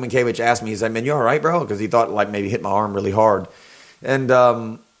Doug Minkiewicz asked me, he said, man, you all right, bro? Because he thought like maybe hit my arm really hard. And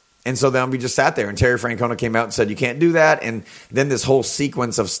so then we just sat there, and Terry Francona came out and said, you can't do that. And then this whole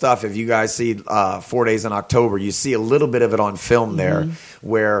sequence of stuff, if you guys see 4 Days in October, you see a little bit of it on film there,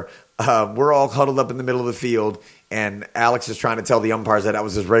 where we're all huddled up in the middle of the field. And Alex is trying to tell the umpires that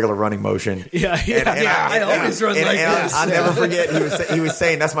was his regular running motion. I always run like this. I'll never forget. He was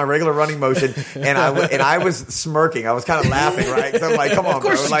saying that's my regular running motion, and I was smirking. I was kind of laughing, right? Because I'm like, come on,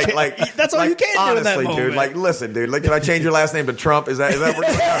 bro. Like that's all you can do in that honestly, moment. dude. Like, listen, dude. Like, can I change your last name to Trump? Is that what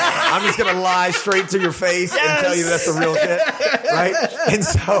I'm just gonna lie straight to your face and tell you that's the real shit, right? And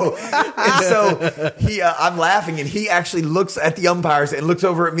so he, I'm laughing, and he actually looks at the umpires and looks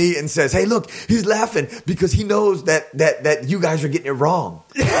over at me and says, "Hey, look, he's laughing because he knows that you guys are getting it wrong."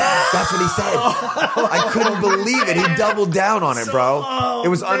 That's what he said. I couldn't believe it. He doubled down on it, bro. It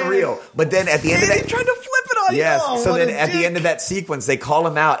was unreal. But then at the end of that, he tried to flip it on you. yes. So then at the end of that sequence, they call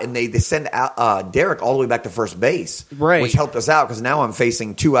him out and they send out Derek all the way back to first base, right? Which helped us out because now I'm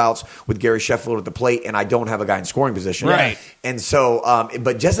facing 2 outs with Gary Sheffield at the plate, and I don't have a guy in scoring position, right? And so,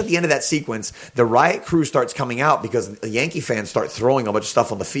 but just at the end of that sequence, the riot crew starts coming out because the Yankee fans start throwing a bunch of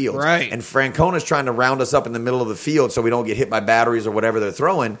stuff on the field, right? And Francona's trying to round us up in the middle of the field so we don't get hit by batteries or whatever they're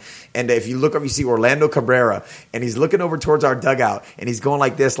throwing. And if you look up, you see Orlando Cabrera, and he's looking over towards our dugout, and he's going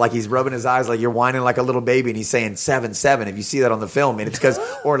like this, like he's rubbing his eyes, like you're whining like a little baby, and he's saying 7-7. If you see that on the film, and it's because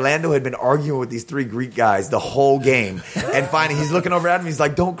Orlando had been arguing with these 3 Greek guys the whole game, and finally he's looking over at him, he's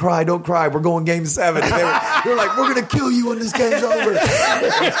like, "Don't cry, we're going game 7." And they're like, "We're gonna kill you when this game's over."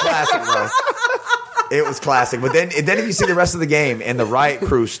 It was classic, bro. It was classic. But then if you see the rest of the game, and the riot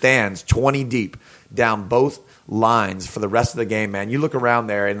crew stands 20 deep down both lines for the rest of the game, man. You look around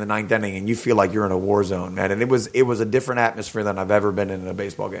there in the 9th inning and you feel like you're in a war zone, man. And it was a different atmosphere than I've ever been in a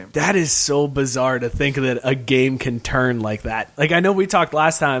baseball game. That is so bizarre to think that a game can turn like that. Like, I know we talked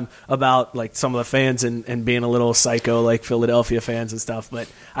last time about like some of the fans and being a little psycho, like Philadelphia fans and stuff, but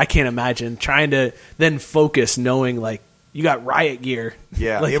I can't imagine trying to then focus knowing like you got riot gear,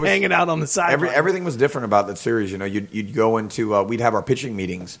 like it was, hanging out on the side. Everything was different about that series. You know, you'd go into we'd have our pitching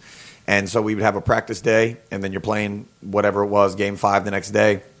meetings. And so we would have a practice day, and then you're playing whatever it was, game 5 the next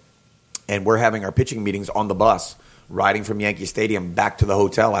day. And we're having our pitching meetings on the bus, riding from Yankee Stadium back to the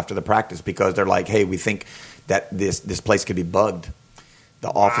hotel after the practice because they're like, hey, we think that this place could be bugged. The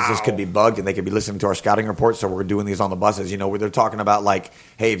offices could be bugged, and they could be listening to our scouting reports, so we're doing these on the buses. You know, where they're talking about, like,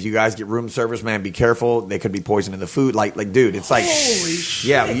 hey, if you guys get room service, man, be careful. They could be poisoning the food. Like, dude, it's like, holy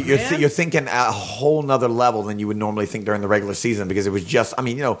shit, you're thinking at a whole nother level than you would normally think during the regular season because it was just, I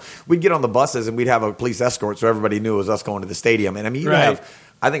mean, you know, we'd get on the buses, and we'd have a police escort, so everybody knew it was us going to the stadium. And, I mean, you'd have,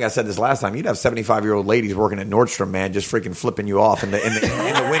 I think I said this last time, you'd have 75-year-old ladies working at Nordstrom, man, just freaking flipping you off in the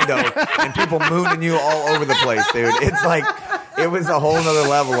window and people mooning you all over the place, dude. It's like, it was a whole other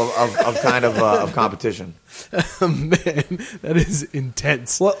level of competition. Man, that is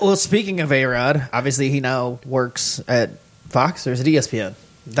intense. Well, speaking of A-Rod, obviously he now works at Fox, or is it ESPN?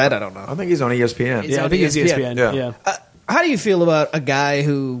 That I don't know. I think he's on ESPN. I think it's ESPN. Yeah. How do you feel about a guy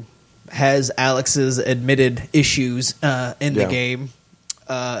who has Alex's admitted issues in the game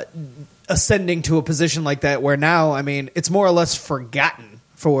ascending to a position like that where now, I mean, it's more or less forgotten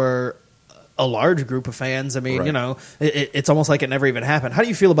for a large group of fans? I mean, you know, it's almost like it never even happened. How do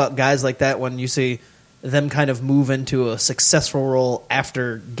you feel about guys like that when you see them kind of move into a successful role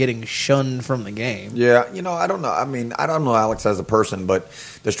after getting shunned from the game? Yeah, you know, I don't know. I mean, I don't know Alex as a person, but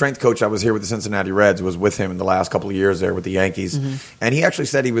the strength coach I was here with the Cincinnati Reds was with him in the last couple of years there with the Yankees. Mm-hmm. And he actually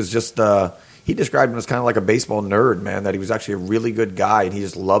said he was just he described him as kind of like a baseball nerd, man, that he was actually a really good guy and he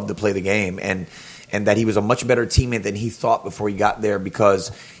just loved to play the game. And that he was a much better teammate than he thought before he got there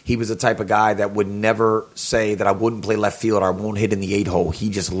because he was the type of guy that would never say that I wouldn't play left field or I won't hit in the 8-hole. He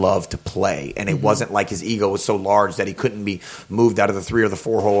just loved to play. And it wasn't like his ego was so large that he couldn't be moved out of the 3 or the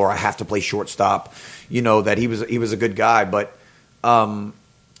 4-hole or I have to play shortstop. You know, that he was a good guy. But,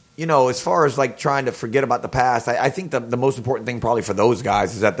 you know, as far as like trying to forget about the past, I think the most important thing probably for those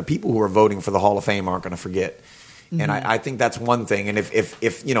guys is that the people who are voting for the Hall of Fame aren't going to forget. And I think that's one thing. And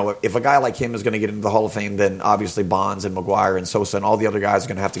if you know, if a guy like him is going to get into the Hall of Fame, then obviously Bonds and McGuire and Sosa and all the other guys are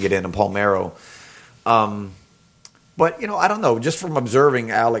going to have to get in, and Palmeiro. But, you know, I don't know. Just from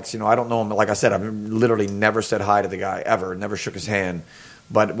observing Alex, you know, I don't know him. Like I said, I've literally never said hi to the guy ever, never shook his hand.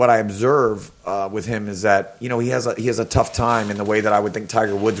 But what I observe with him is that, you know, he has a tough time in the way that I would think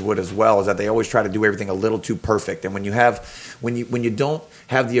Tiger Woods would as well, is that they always try to do everything a little too perfect. And when you don't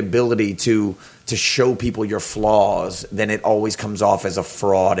have the ability to show people your flaws, then it always comes off as a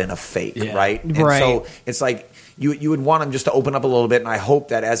fraud and a fake, right? And so it's like you would want him just to open up a little bit, and I hope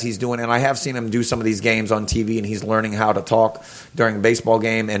that as he's doing, and I have seen him do some of these games on TV, and he's learning how to talk during a baseball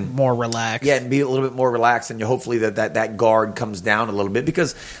game and more relaxed. Yeah, and be a little bit more relaxed, and you hopefully that guard comes down a little bit.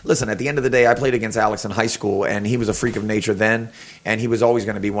 Because listen, at the end of the day, I played against Alex in high school, and he was a freak of nature then, and he was always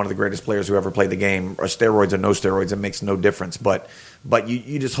going to be one of the greatest players who ever played the game. Or steroids or no steroids, it makes no difference. But But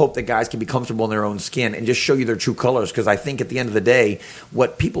you just hope that guys can be comfortable in their own skin and just show you their true colors. Because I think at the end of the day,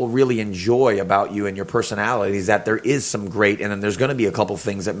 what people really enjoy about you and your personality is that there is some great, and then there's going to be a couple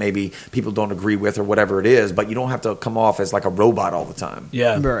things that maybe people don't agree with or whatever it is, but you don't have to come off as like a robot all the time.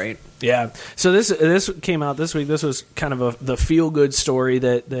 Yeah. Right. Yeah. So this came out this week. This was kind of the feel-good story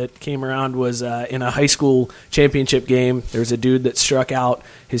that came around was in a high school championship game. There was a dude that struck out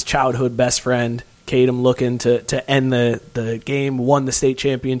his childhood best friend, Kadem, looking to end the game, won the state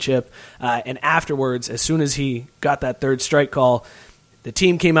championship. And afterwards, as soon as he got that third strike call, the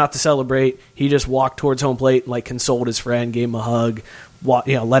team came out to celebrate. He just walked towards home plate, like consoled his friend, gave him a hug,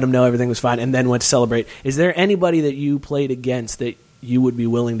 let him know everything was fine, and then went to celebrate. Is there anybody that you played against that you would be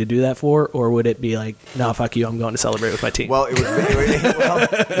willing to do that for, or would it be like, no, fuck you, I'm going to celebrate with my team? Well, it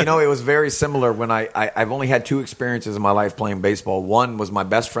was very similar when I've only had 2 experiences in my life playing baseball. One was my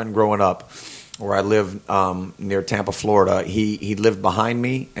best friend growing up, where I lived near Tampa, Florida. He lived behind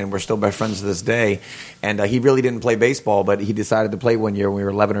me, and we're still best friends to this day. And he really didn't play baseball, but he decided to play one year when we were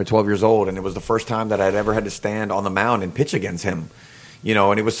 11 or 12 years old, and it was the first time that I'd ever had to stand on the mound and pitch against him.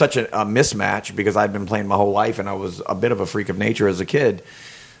 And it was such a mismatch because I'd been playing my whole life, and I was a bit of a freak of nature as a kid.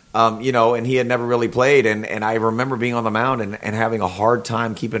 And he had never really played, and I remember being on the mound and having a hard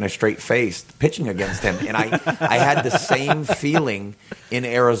time keeping a straight face pitching against him. And I had the same feeling in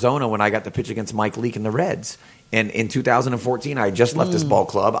Arizona when I got to pitch against Mike Leake and the Reds. And in 2014, I had just left this ball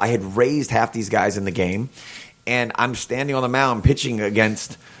club. I had raised half these guys in the game, and I'm standing on the mound pitching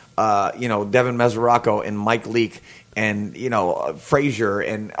against Devin Mesoraco and Mike Leake and Frazier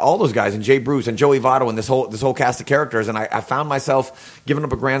and all those guys and Jay Bruce and Joey Votto and this whole cast of characters, and I found myself giving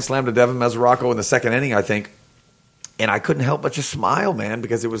up a grand slam to Devin Mesoraco in the second inning, I think, and I couldn't help but just smile, man,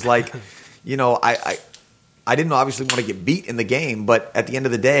 because it was like, I didn't obviously want to get beat in the game, but at the end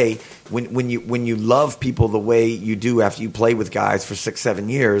of the day, when you love people the way you do after you play with guys for 6-7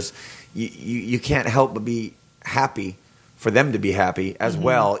 years, you can't help but be happy for them to be happy as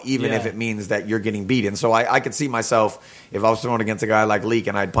well, even if it means that you're getting beat. And so I could see myself, if I was thrown against a guy like Leake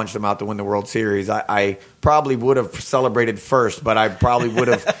and I'd punched him out to win the World Series, I probably would have celebrated first, but I probably would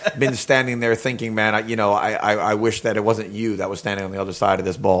have been standing there thinking, man, I wish that it wasn't you that was standing on the other side of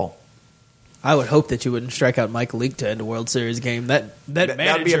this ball. I would hope that you wouldn't strike out Mike Leake to end a World Series game. That would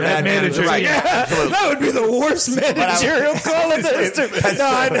be a bad manager. Right. Yeah, that would be the worst managerial call in the history. No,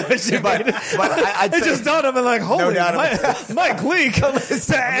 I know what you mean. But it just dawned on me like, holy, Mike Leake to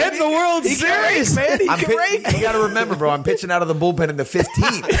end the World Series, man. He can rake. You got to remember, bro, I'm pitching out of the bullpen in the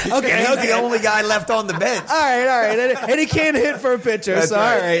 15th. Okay. He's the only guy left on the bench. All right. And he can't hit for a pitcher, That's so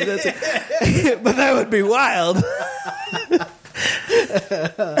right. all right. But that would be wild.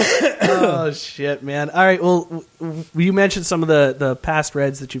 Oh shit, man! All right, well, you mentioned some of the past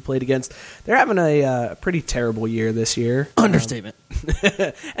Reds that you played against. They're having a pretty terrible year this year. Understatement.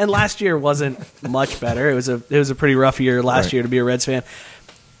 And last year wasn't much better. It was a pretty rough year last year to be a Reds fan.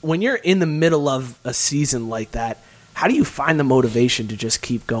 When you're in the middle of a season like that, how do you find the motivation to just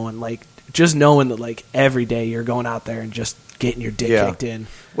keep going? Like, just knowing that like every day you're going out there and just getting your dick kicked in.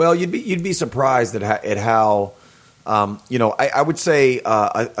 Well, you'd be surprised at how. I would say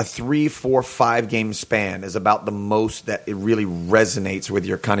a 3, 4, 5 game span is about the most that it really resonates with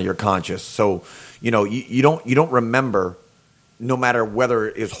your conscious. So, you don't remember, no matter whether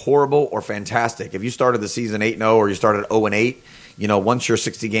it's horrible or fantastic. If you started the season 8-0 or you started 0-8, once you're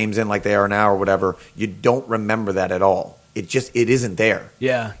 60 games in like they are now or whatever, you don't remember that at all. It isn't there.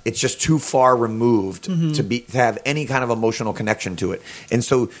 Yeah. It's just too far removed to have any kind of emotional connection to it. And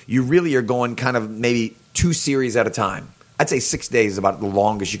so you really are going kind of maybe 2 series at a time. I'd say 6 days is about the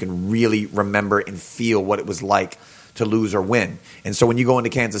longest you can really remember and feel what it was like to lose or win. And so when you go into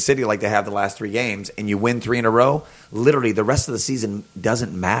Kansas City like they have the last 3 games and you win 3 in a row, literally the rest of the season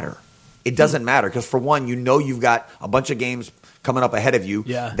doesn't matter. It doesn't matter because, for one, you've got a bunch of games coming up ahead of you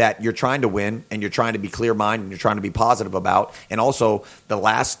that you're trying to win and you're trying to be clear-minded and you're trying to be positive about. And also, the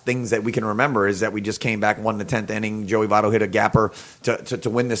last things that we can remember is that we just came back, won the 10th inning. Joey Votto hit a gapper to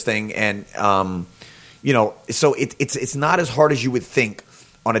win this thing. And, so it's not as hard as you would think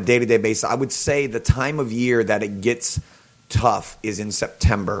on a day-to-day basis. I would say the time of year that it gets tough is in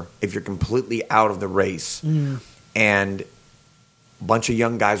September if you're completely out of the race. And bunch of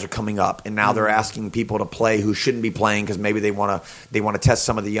young guys are coming up, and now they're asking people to play who shouldn't be playing because maybe they want to test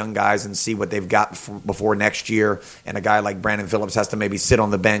some of the young guys and see what they've got before next year. And a guy like Brandon Phillips has to maybe sit on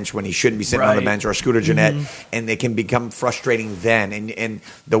the bench when he shouldn't be sitting on the bench, or Scooter Gennett, and they can become frustrating then. And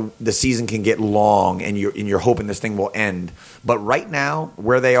the season can get long, and you're hoping this thing will end. But right now,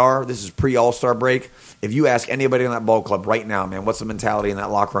 where they are, this is pre-All-Star break. If you ask anybody in that ball club right now, man, what's the mentality in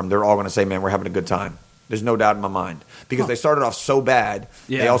that locker room? They're all going to say, man, we're having a good time. There's no doubt in my mind because they started off so bad.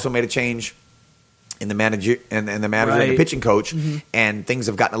 Yeah. They also made a change in the manager and the manager and the pitching coach, and things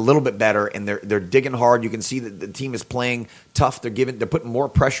have gotten a little bit better. And they're digging hard. You can see that the team is playing tough. They're putting more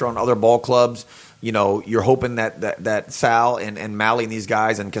pressure on other ball clubs. You know, you're hoping that Sal and Malley and these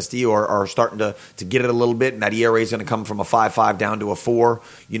guys and Castillo are starting to get it a little bit, and that ERA is going to come from a 5.5 down to a 4.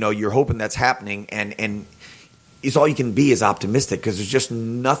 You know, you're hoping that's happening, and it's all you can be is optimistic because there's just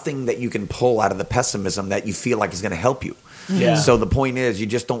nothing that you can pull out of the pessimism that you feel like is going to help you. Yeah. So the point is, you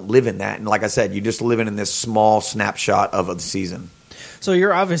just don't live in that, and like I said, you're just living in this small snapshot of the season. So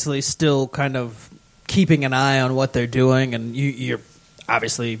you're obviously still kind of keeping an eye on what they're doing, and you're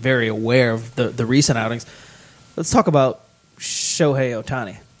obviously very aware of the recent outings. Let's talk about Shohei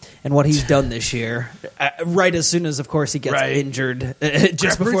Ohtani and what he's done this year. Right as soon as, of course, he gets injured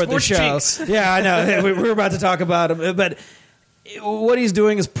just before the show. Yeah, I know. We were about to talk about him, but what he's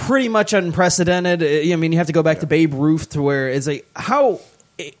doing is pretty much unprecedented. I mean, you have to go back to Babe Ruth to where it's like how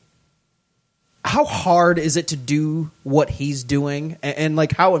hard is it to do what he's doing, and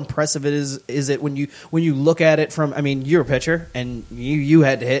like how impressive is it when you look at it from? I mean, you're a pitcher and you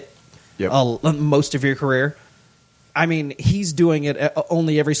had to hit most of your career. I mean, he's doing it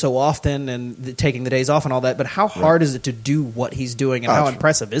only every so often and taking the days off and all that. But how hard is it to do what he's doing, and how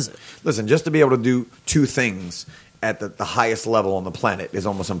impressive is it? Listen, just to be able to do two things at the highest level on the planet is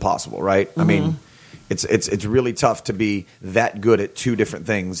almost impossible, right? I mean, it's really tough to be that good at two different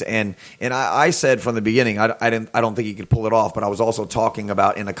things. And I said from the beginning, I don't think he could pull it off. But I was also talking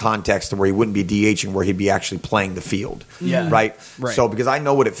about in a context where he wouldn't be DHing, where he'd be actually playing the field, right? So because I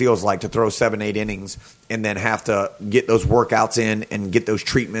know what it feels like to throw 7-8 innings and then have to get those workouts in and get those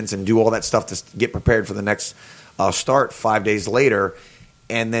treatments and do all that stuff to get prepared for the next start 5 days later.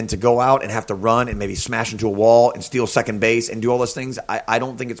 And then to go out and have to run and maybe smash into a wall and steal second base and do all those things, I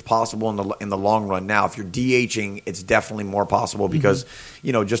don't think it's possible in the long run. Now, if you're DHing, it's definitely more possible because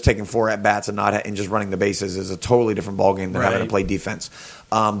just taking 4 at bats and just running the bases is a totally different ballgame than having to play defense.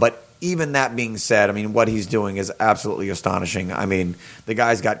 But even that being said, I mean, what he's doing is absolutely astonishing. I mean, the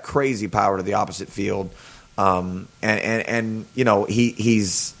guy's got crazy power to the opposite field, and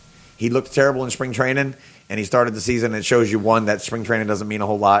he looked terrible in spring training. And he started the season, and it shows you, one, that spring training doesn't mean a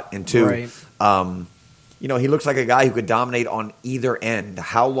whole lot, and two, he looks like a guy who could dominate on either end.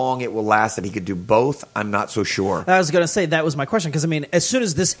 How long it will last that he could do both, I'm not so sure. I was going to say that was my question because, I mean, as soon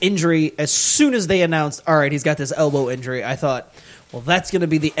as they announced, all right, he's got this elbow injury, I thought, well, that's going to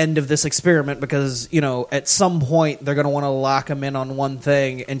be the end of this experiment because, at some point they're going to want to lock him in on one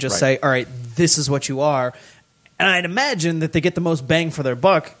thing and just say, all right, this is what you are. And I'd imagine that they get the most bang for their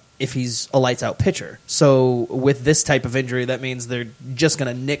buck if he's a lights-out pitcher. So with this type of injury, that means they're just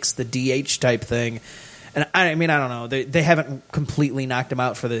going to nix the DH type thing. And I mean, I don't know. They haven't completely knocked him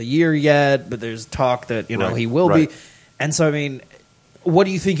out for the year yet, but there's talk that he will be. And so, I mean, what do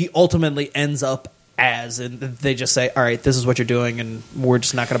you think he ultimately ends up as? And they just say, all right, this is what you're doing, and we're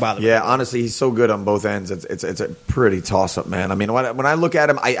just not going to bother. Yeah, honestly, he's so good on both ends. It's a pretty toss-up, man. I mean, when I look at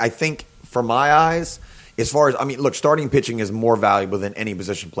him, I think, for my eyes, as far as, I mean, look, starting pitching is more valuable than any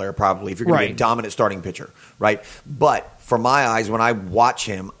position player probably if you're going to be a dominant starting pitcher, right? But for my eyes, when I watch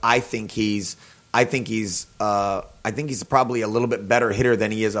him, I think he's probably a little bit better hitter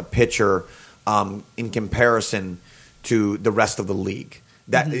than he is a pitcher in comparison to the rest of the league.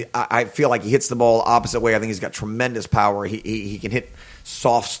 I feel like he hits the ball opposite way. I think he's got tremendous power. He can hit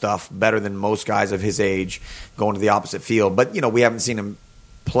soft stuff better than most guys of his age going to the opposite field. But we haven't seen him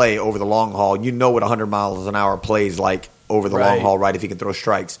play over the long haul. What 100 miles an hour plays like over the long haul, right? If he can throw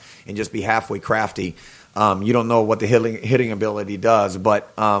strikes and just be halfway crafty, you don't know what the hitting ability does.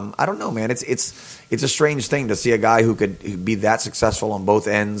 But I don't know, man. It's a strange thing to see a guy who could be that successful on both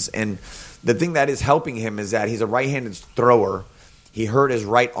ends. And the thing that is helping him is that he's a right-handed thrower. He hurt his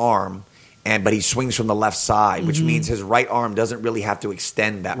right arm, but he swings from the left side, which means his right arm doesn't really have to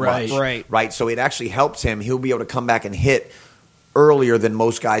extend that much. Right. So it actually helps him. He'll be able to come back and hit earlier than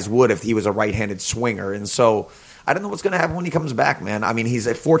most guys would if he was a right-handed swinger. And so I don't know what's going to happen when he comes back, man. I mean, he's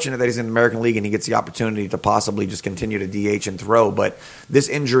fortunate that he's in the American League and he gets the opportunity to possibly just continue to DH and throw. But this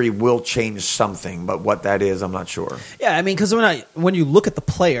injury will change something. But what that is, I'm not sure. Yeah, I mean, because when you look at the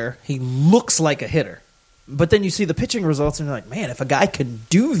player, he looks like a hitter. But then you see the pitching results and you're like, man, if a guy can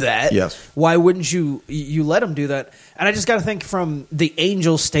do that, why wouldn't you let him do that? And I just got to think from the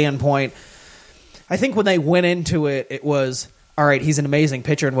Angels standpoint, I think when they went into it, it was, all right, he's an amazing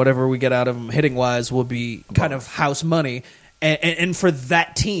pitcher, and whatever we get out of him hitting-wise will be kind of house money. And for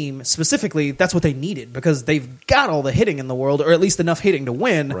that team specifically, that's what they needed because they've got all the hitting in the world, or at least enough hitting to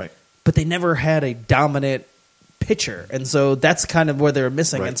win, but they never had a dominant pitcher, and so that's kind of where they were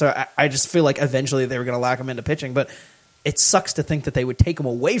missing. Right. And so I just feel like eventually they were going to lock him into pitching, but it sucks to think that they would take him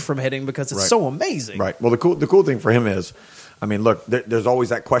away from hitting because it's so amazing. Right. Well, the cool thing for him is, I mean, look, there's always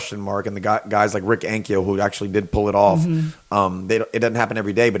that question mark, and the guys like Rick Ankiel, who actually did pull it off, it doesn't happen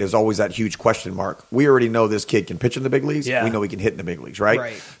every day, but there's always that huge question mark. We already know this kid can pitch in the big leagues. Yeah. We know he can hit in the big leagues,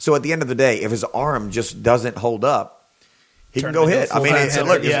 right? So at the end of the day, if his arm just doesn't hold up, he can go hit. I mean,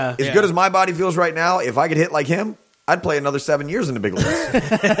 look, as good as my body feels right now, if I could hit like him, I'd play another 7 years in the big leagues,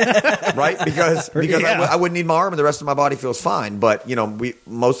 right? Because I wouldn't need my arm, and the rest of my body feels fine. But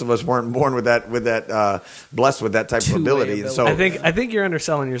most of us weren't born with that blessed with that type of ability. And so I think you're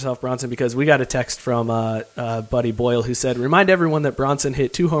underselling yourself, Bronson, because we got a text from Buddy Boyle who said, "Remind everyone that Bronson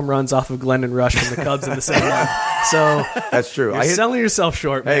hit 2 home runs off of Glendon Rush from the Cubs in the same month." So that's true. You're selling yourself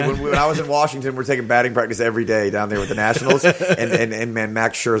short, man. Hey, when I was in Washington, we're taking batting practice every day down there with the Nationals, and man,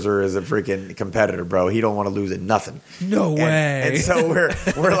 Max Scherzer is a freaking competitor, bro. He don't want to lose at nothing. No way. And so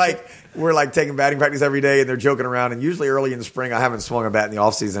we're like taking batting practice every day, and they're joking around. And usually early in the spring, I haven't swung a bat in the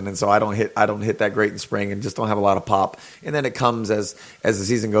off season, and so I don't hit that great in spring, and just don't have a lot of pop. And then it comes as the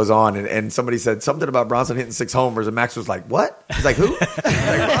season goes on, and somebody said something about Bronson hitting 6 homers, and Max was like, "What?" He's like, "Who?"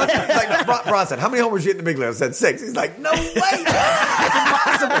 Bronson, how many homers you hit in the big league? I said 6. He's like, "No way,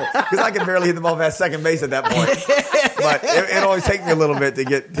 that's impossible," because I can barely hit the ball past second base at that point. But it always takes me a little bit to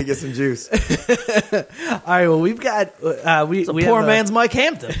get some juice. All right, well, we've got we poor man's Mike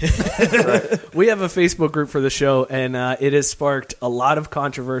Hampton. Right. We have a Facebook group for the show, and it has sparked a lot of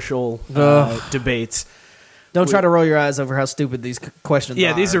controversial debates. Don't try to roll your eyes over how stupid these questions are.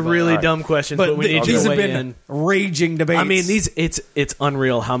 Yeah, these are really dumb questions, but we need these to have weigh been in. Raging debates. I mean, it's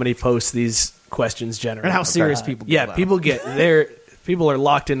unreal how many posts these questions generate. And how serious people get. Yeah, people are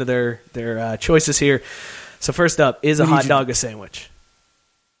locked into their choices here. So first up, is a hot dog a sandwich?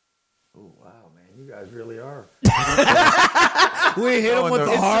 Oh, wow, man. You guys really are. We hit him with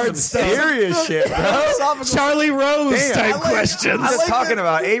the hard stuff. Serious shit, bro. Charlie Rose type questions. I was talking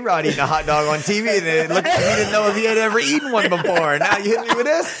about A-Rod eating a hot dog on TV, and it looked like he didn't know if he had ever eaten one before. Now you hit me with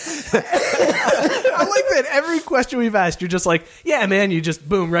this? I like that every question we've asked, you're just like, yeah, man, you just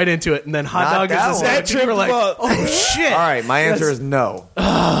boom right into it, and then hot dog is a sandwich. And we're like, oh, shit. All right, my answer is no.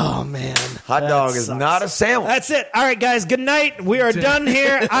 Oh, man. Hot dog is not a sandwich. That's it. All right, guys, good night. We are done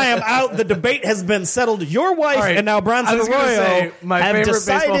here. I am out. The debate has been settled. Your wife and now Bronson Arroyo my have favorite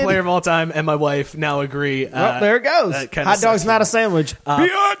decided, baseball player of all time and my wife now agree. Well, there it goes. Hot dog's not a sandwich.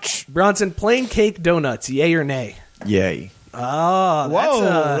 Bitch! Bronson, plain cake donuts, yay or nay? Yay. Oh,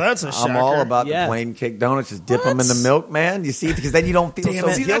 that's a shocker. I'm all about the plain cake donuts. Just dip them in the milk, man. You see, because then you don't feel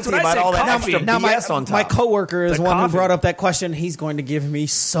so guilty about all that extra BS on top. My coworker is one who brought up that question. He's going to give me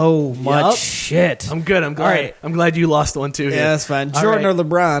so much shit. I'm good. I'm glad. Right. I'm glad you lost one too. Yeah, that's fine. Jordan or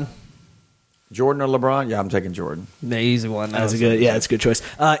LeBron? Jordan or LeBron? Yeah, I'm taking Jordan. The easy one. That's a good. Yeah, it's a good choice.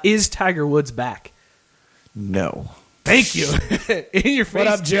 Is Tiger Woods back? No. Thank you. In your face. What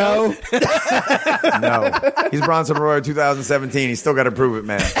up, Joe? No. He's Bronson Arroyo 2017. He's still got to prove it,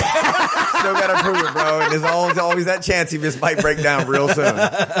 man. Still got to prove it, bro. And there's always that chance he just might break down real soon.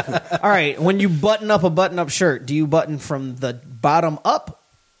 All right. When you button up a button-up shirt, do you button from the bottom up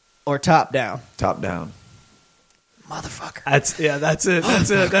or top down? Top down. Motherfucker.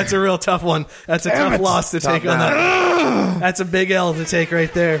 That's a real tough one. That's a tough loss to take on that. That's a big L to take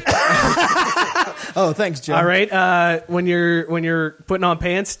right there. Oh, thanks, Jim. All right. When you're putting on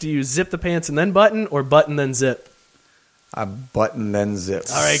pants, do you zip the pants and then button, or button then zip? I button then zip.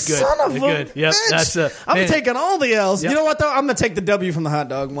 All right, good. Son of a good. Yep, bitch. I'm taking all the L's. Yep. You know what, though? I'm going to take the W from the hot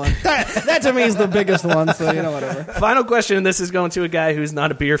dog one. That to me is the biggest one, so you know, whatever. Final question, and this is going to a guy who's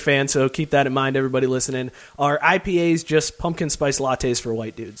not a beer fan, so keep that in mind, everybody listening. Are IPAs just pumpkin spice lattes for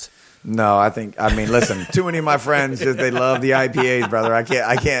white dudes? No, I mean, listen, too many of my friends they love the IPAs, brother. I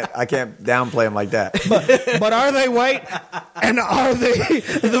can't downplay them like that. But are they white? And are they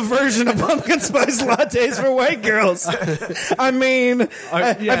the version of pumpkin spice lattes for white girls? I mean,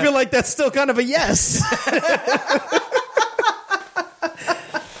 I feel like that's still kind of a yes.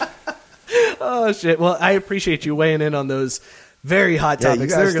 Oh shit! Well, I appreciate you weighing in on those very hot topics. You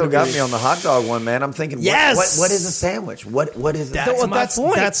guys still got me on the hot dog one, man. I'm thinking, yes! What is a sandwich? What is it? That's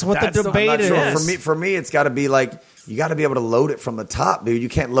what the debate is. For me, it's got to be like, you got to be able to load it from the top, dude. You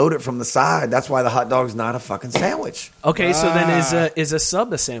can't load it from the side. That's why the hot dog's not a fucking sandwich. Okay, so then is a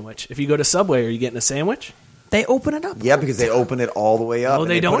sub a sandwich? If you go to Subway, are you getting a sandwich? They open it up. Yeah, because they open it all the way up. Oh,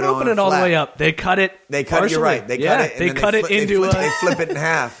 they don't open it all the way up. They cut it. They cut it. You're right. They cut it. They cut it into. They flip it in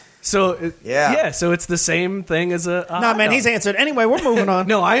half. So so it's the same thing as a Nah, man, he's answered. Anyway, we're moving on.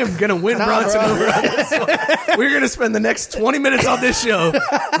 No, I am gonna win Bronson over on this one. We're gonna spend the next 20 minutes on this show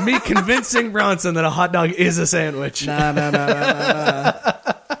me convincing Bronson that a hot dog is a sandwich. Nah.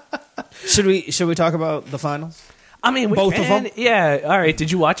 Should we talk about the finals? I mean, both of them. Yeah. All right.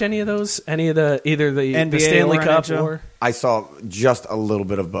 Did you watch any of those? Any of the NBA the Stanley Cup NHL? or? I saw just a little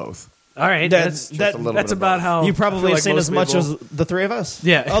bit of both. All right, that's about how you probably have like seen most as much people- as the three of us.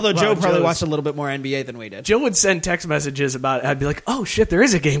 Yeah. Although Joe Well, probably Joe's- watched a little bit more NBA than we did. Joe would send text messages about it. I'd be like, "Oh shit, there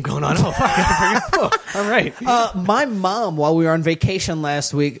is a game going on." Oh fuck! All right. My mom, while we were on vacation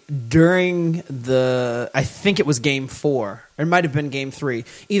last week, during I think it was Game 4. It might have been Game 3.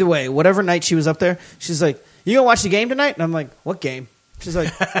 Either way, whatever night she was up there, she's like, "You gonna watch the game tonight?" And I'm like, "What game?" She's like,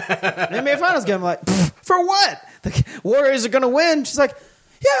 "NBA Finals game." I'm like, "For what? The Warriors are gonna win." She's like,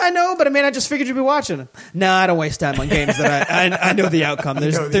 "Yeah, I know, but I mean, I just figured you'd be watching." No, I don't waste time on games that I know the outcome.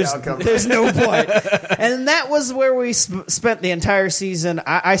 There's no point. And that was where we spent the entire season.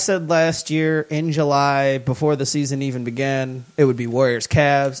 I said last year in July, before the season even began, it would be Warriors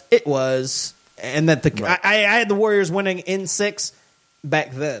Cavs. It was, and that I had the Warriors winning in 6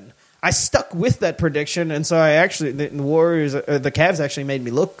 back then. I stuck with that prediction, and so the Warriors, the Cavs actually made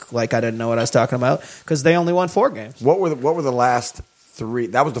me look like I didn't know what I was talking about because they only won 4 games. What were the last 3?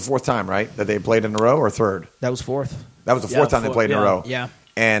 That was the 4th time, right? That they played in a row, or 3rd? That was 4th. That was the 4th time they played in a row. Yeah.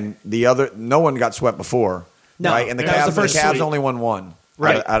 And the other, no one got swept before, No, right? And the that was the first Cavs sweep. only won 1.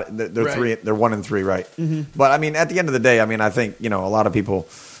 Right. They're Right. 3. They're 1-3, right? Mm-hmm. But I mean, at the end of the day, I mean, I think a lot of people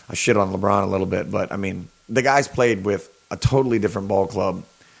shit on LeBron a little bit, but I mean, the guy's played with a totally different ball club.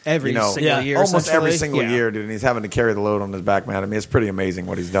 Every single year, almost every essentially. single Yeah. year, dude. And he's having to carry the load on his back, man. I mean, it's pretty amazing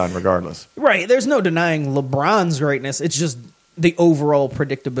what he's done, regardless. Right. There's no denying LeBron's greatness. It's just the overall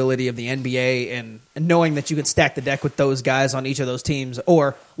predictability of the NBA and knowing that you can stack the deck with those guys on each of those teams,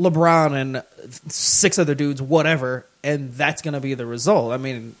 or LeBron and 6 other dudes, whatever, and that's going to be the result. I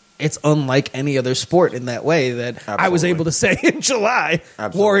mean, it's unlike any other sport in that way that I was Absolutely. able to say in July.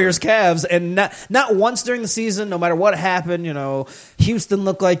 Absolutely. Warriors, Cavs, and not once during the season, no matter what happened. Houston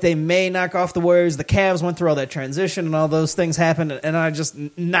looked like they may knock off the Warriors. The Cavs went through all that transition and all those things happened, and I just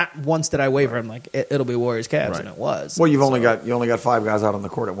not once did I waver. I'm like, it'll be Warriors, Cavs, and it was. Well, you only got 5 guys out on the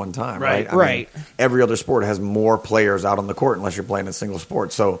court at one time, right? Right. I mean, every other sport has more players out on the court unless you're playing a single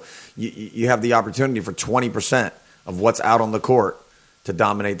sport. So you have the opportunity for 20% of what's out on the court to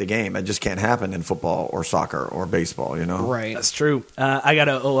dominate the game. It just can't happen in football or soccer or baseball, Right. That's true. I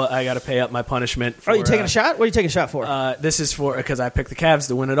gotta pay up my punishment. For, Are you taking a shot? What are you taking a shot for? This is for because I picked the Cavs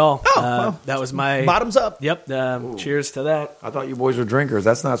to win it all. well, that was my bottoms up. Yep. Cheers to that. I thought you boys were drinkers.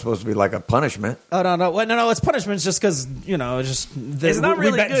 That's not supposed to be like a punishment. Oh no! Well, no! It's punishments just because It's not we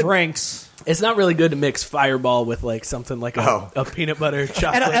really bet good. drinks. It's not really good to mix Fireball with like something like a peanut butter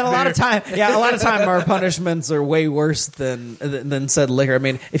chocolate. And a lot of beer. time, a lot of time, our punishments are way worse than said liquor. I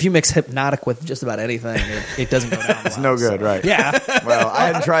mean, if you mix Hypnotic with just about anything, it doesn't go down. It's no good, right? Yeah. Well, I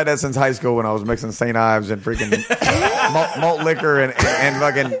hadn't tried that since high school when I was mixing St. Ives and freaking malt liquor and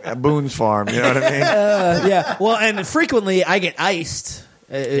fucking Boone's Farm. You know what I mean? Yeah. Well, and frequently I get iced.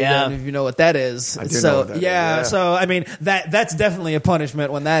 If you know what that is. I do know what that is, yeah. So I mean that's definitely a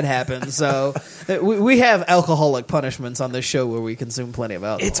punishment when that happens. So we have alcoholic punishments on this show where we consume plenty of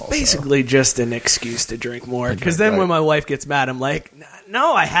alcohol. It's basically just an excuse to drink more. Because then when my wife gets mad, I'm like,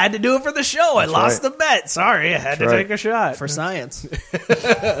 no, I had to do it for the show. I lost the bet. Sorry, I had to take a shot. For science.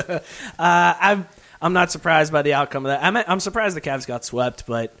 I'm not surprised by the outcome of that. I'm surprised the Cavs got swept,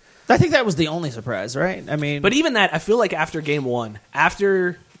 but I think that was the only surprise, right? I mean, but even that, I feel like after game 1,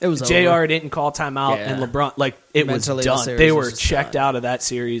 after it was JR over. didn't call timeout and LeBron, like it Mentally, was the done. series They was were just checked done. out of that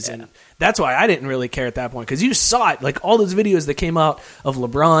series, and that's why I didn't really care at that point because you saw it, like all those videos that came out of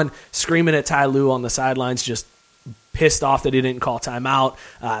LeBron screaming at Ty Lue on the sidelines, just pissed off that he didn't call timeout,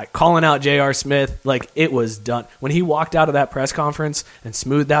 calling out J.R. Smith, like it was done. When he walked out of that press conference and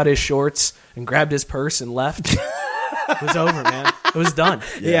smoothed out his shorts and grabbed his purse and left, it was over, man. It was done.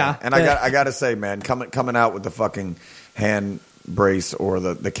 Yeah. And I got to say, man, coming out with the fucking hand brace or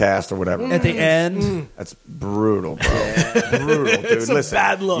the cast or whatever. At the end. That's brutal, bro. Brutal, dude. It's a Listen,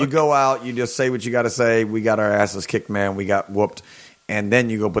 bad look. you go out, you just say what you got to say. We got our asses kicked, man. We got whooped. And then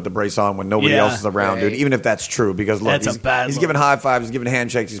you go put the brace on when nobody else is around, dude. Even if that's true, because look, That's a bad he's look. giving high fives, he's giving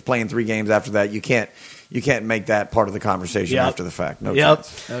handshakes, he's playing 3 games after that. You can't make that part of the conversation after the fact. No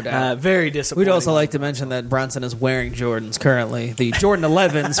chance. No doubt. Very disappointing. We'd also like to mention that Bronson is wearing Jordans currently, the Jordan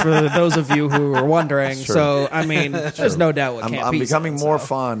 11s for those of you who were wondering. True. So, I mean, there's no doubt what can't I'm be becoming said, more so.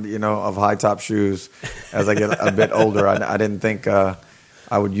 fond, of high top shoes as I get a bit older. I didn't think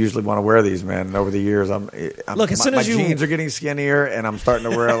I would usually want to wear these, man. And over the years, Look, as soon my as you- jeans are getting skinnier, and I'm starting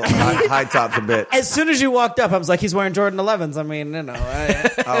to wear high tops a bit. As soon as you walked up, I was like, he's wearing Jordan 11s. I mean,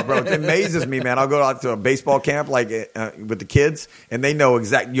 Oh, bro, it amazes me, man. I'll go out to a baseball camp with the kids, and they know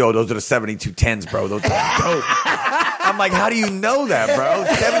exactly. Yo, those are the 7210s, bro. Those are dope. I'm like, how do you know that, bro?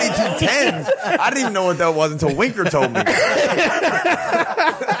 7210s. I didn't even know what that was until Winker told me.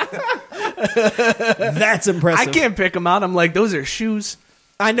 that's impressive. I can't pick them out. I'm like, those are shoes.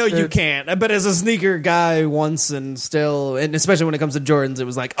 I know you can't, but as a sneaker guy once and especially when it comes to Jordans, it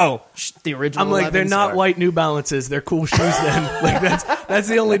was like, the original. I'm like, they're 11s not are- white New Balances. They're cool shoes then. Like that's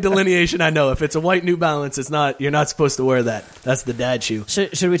the only delineation I know. If it's a white New Balance, it's not. You're not supposed to wear that. That's the dad shoe.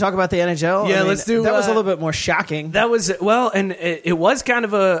 Should we talk about the NHL? Yeah, let's do. That was a little bit more shocking. That was and it was kind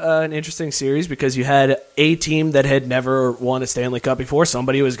of an interesting series because you had a team that had never won a Stanley Cup before.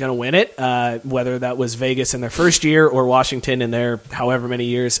 Somebody was going to win it, whether that was Vegas in their first year or Washington in their however many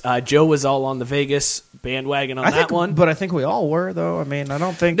years. Joe was all on the Vegas bandwagon on that one, but I think we all were, though. I mean, I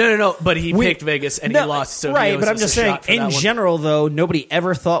don't think no. But he picked Vegas and he lost. So right, but I'm was just a saying, shot for in that one. general, though, nobody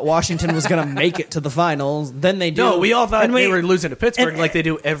ever thought Washington was going to make it to the finals. Then they do. No, we all thought And they were losing to Pittsburgh like they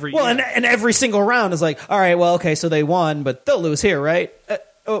do every year. Well, and every single round is like, all right, well, okay, so they won, but they'll lose here, right?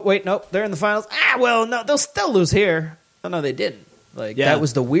 Oh, wait, nope, they're in the finals. Well, no, they'll still lose here. Oh, no, they didn't. Like that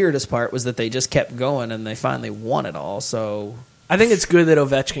was the weirdest part, was that they just kept going and they finally won it all. So I think it's good that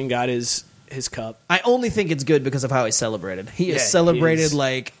Ovechkin got his cup. I only think it's good because of how he celebrated. He is celebrated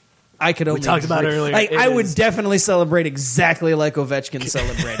like I could only. We talked about it earlier. I would definitely celebrate exactly like Ovechkin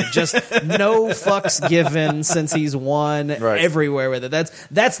celebrated. Just no fucks given since he's won everywhere with it.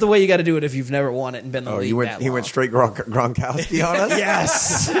 That's the way you got to do it if you've never won it and been in the league. He went straight Gronkowski on us.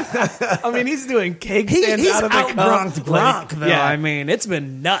 Yes, I mean he's doing cake stands he's out of the out-Gronked cup. Gronk, though. Yeah, I mean it's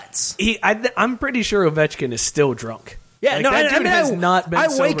been nuts. I'm pretty sure Ovechkin is still drunk. Yeah, like, no, that dude has not been I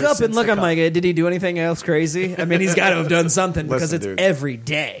sober wake up since and look. the I'm cup. like, did he do anything else crazy? I mean, he's got to have done something because it's every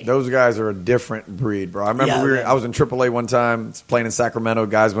day. Those guys are a different breed, bro. I remember I was in AAA one time playing in Sacramento.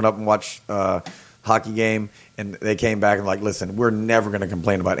 Guys went up and watched hockey game, and they came back and like, listen, we're never going to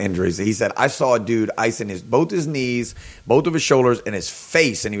complain about injuries. He said, I saw a dude icing both his knees, both of his shoulders, and his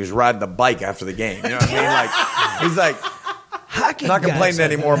face, and he was riding the bike after the game. You know what I mean? Like, he's like. Hockey not complaining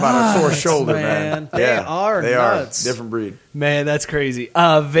anymore about a sore shoulder, man. They are nuts. Different breed. Man, that's crazy.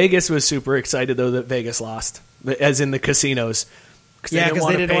 Vegas was super excited though that Vegas lost, as in the casinos. Yeah, because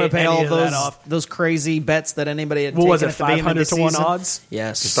they didn't want to pay all those crazy bets that anybody had. What was it, taken at the beginning of the 500 to 1 season. odds?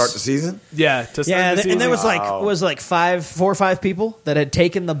 Yes, to start the season. Yeah, to start the season. And there was like 4 or 5 people that had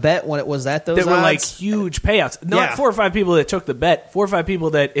taken the bet when it was at those. They were odds. like huge payouts. Not 4 or 5 people that took the bet. 4 or 5 people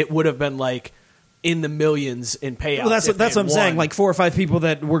that it would have been like in the millions in payouts. Well, that's what I'm saying. Like 4 or 5 people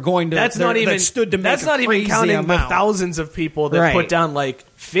that were going to. That's not even that stood to make. That's not even counting the thousands of people that put down like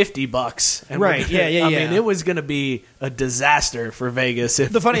 $50. And right? Yeah. I mean, it was going to be a disaster for Vegas.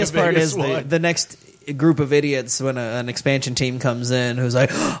 If the funniest part Vegas is the next group of idiots when an expansion team comes in who's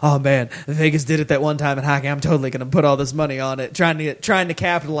like, oh man, Vegas did it that one time in hockey. I'm totally going to put all this money on it, trying to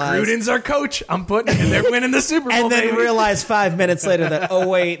capitalize. Gruden's our coach. I'm putting it. They're winning the Super Bowl. And then baby. realize 5 minutes later that, oh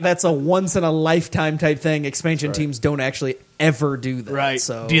wait, that's a once in a lifetime type thing. Expansion teams don't actually ever do that. Right.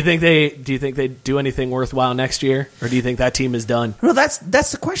 So do you think they do anything worthwhile next year, or do you think that team is done? Well, that's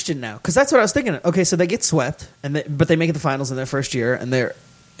the question now, because that's what I was thinking. Okay, so they get swept, but they make it the finals in their first year, and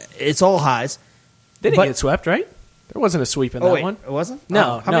it's all highs. They didn't get swept, right? There wasn't a sweep in that one. It wasn't?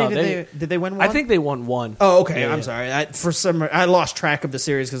 No. How many did they win one? I think they won one. Oh, okay. Yeah, I'm sorry. I lost track of the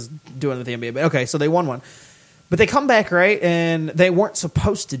series because doing it with the NBA. But okay, so they won one. But they come back, right? And they weren't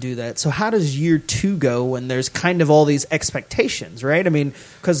supposed to do that. So how does year 2 go when there's kind of all these expectations, right? I mean,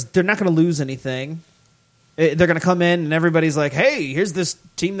 because they're not going to lose anything. They're going to come in and everybody's like, hey, here's this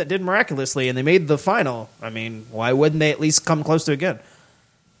team that did miraculously and they made the final. I mean, why wouldn't they at least come close to it again?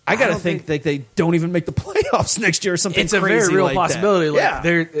 I got to think that they don't even make the playoffs next year or something. It's a crazy very real like possibility. That.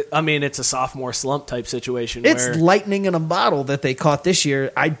 Like I mean, it's a sophomore slump type situation. It's where lightning in a bottle that they caught this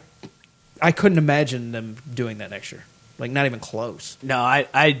year. I couldn't imagine them doing that next year. Like, not even close. No,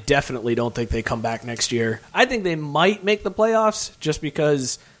 I definitely don't think they come back next year. I think they might make the playoffs just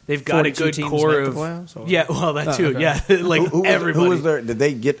because they've got a good core of. Yeah, well, that too. Okay. Yeah, like everybody. Who was there? Did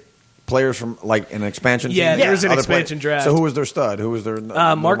they get players from like an expansion team? Yeah, there's an Other expansion draft. So who was their stud? Who was their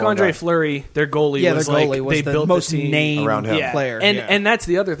Marc-Andre Fleury, their goalie, Yeah, was their goalie like was they the built most the team named around him. player. And that's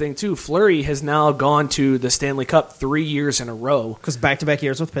the other thing too. Fleury has now gone to the Stanley Cup 3 years in a row. Because back-to-back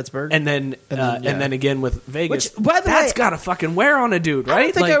years with Pittsburgh. And then again with Vegas. Which, by the that's way, got to fucking wear on a dude, right? I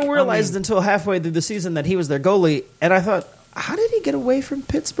don't think Like, I realized until halfway through the season that he was their goalie. And I thought, how did he get away from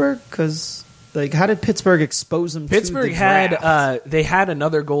Pittsburgh? Because Like, how did Pittsburgh expose them? Pittsburgh to the draft? they had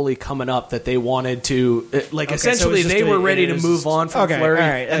another goalie coming up that they wanted to essentially so they were ready to move on from Fleury,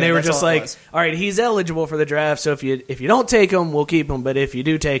 and they were just like, all right, he's eligible for the draft, so if you don't take him, we'll keep him, but if you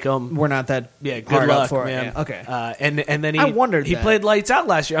do take him, we're not that good hard luck up for man. it. Yeah. Okay, and then I wondered he that. played lights out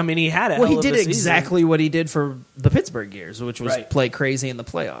last year. I mean, he had he did exactly what he did for the Pittsburgh years, which was play crazy in the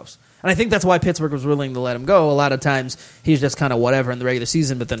playoffs. And I think that's why Pittsburgh was willing to let him go. A lot of times he's just kind of whatever in the regular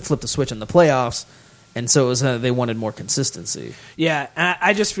season, but then flipped the switch in the playoffs. And so it was, they wanted more consistency. Yeah,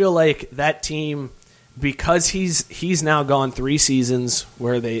 I just feel like that team, because he's now gone 3 seasons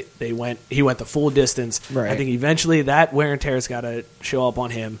where he went the full distance. Right. I think eventually that wear and tear has got to show up on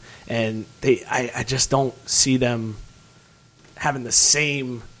him, and I just don't see them having the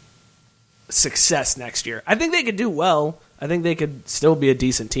same success next year. I think they could do well. I think they could still be a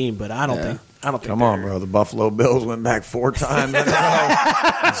decent team, but I don't think. Come on, bro. The Buffalo Bills went back 4 times in a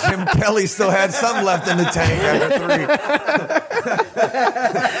row. Jim Kelly still had some left in the tank after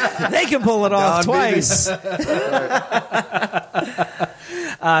 3. They can pull it off twice.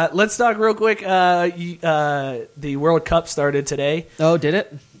 Let's talk real quick. The World Cup started today. Oh, did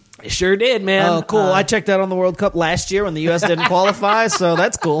it? It sure did, man. Oh, cool. I checked out on the World Cup last year when the U.S. didn't qualify, so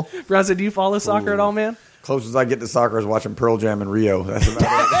that's cool. Bronson, do you follow soccer at all, man? Closest I get to soccer is watching Pearl Jam in Rio. That's about it.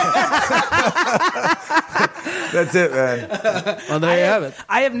 That's it, man. Well, there you have it.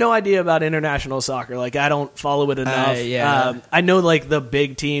 I have no idea about international soccer. Like, I don't follow it enough. I know, like, the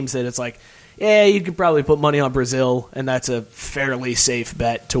big teams that it's like, yeah, you could probably put money on Brazil, and that's a fairly safe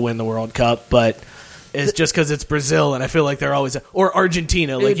bet to win the World Cup, but it's just because it's Brazil, and I feel like they're always or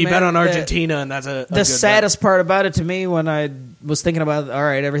Argentina. Dude, like you man, bet on Argentina, and that's a the good saddest part about it to me when I was thinking about all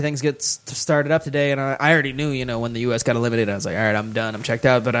right, everything's gets started up today, and I already knew when the U.S. got eliminated, I was like, all right, I'm done, I'm checked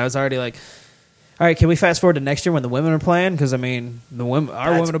out. But I was already like, all right, can we fast forward to next year when the women are playing? Because I mean, women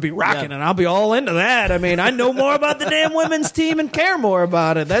will be rocking, and I'll be all into that. I mean, I know more about the damn women's team and care more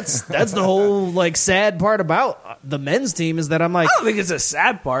about it. That's the whole like sad part about the men's team is that I'm like, I don't think it's a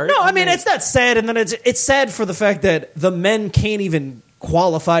sad part. No, I mean it's not sad, and then it's sad for the fact that the men can't even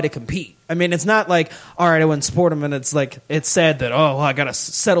qualify to compete. I mean, it's not like, all right, I went sport them, and it's like it's sad that I got to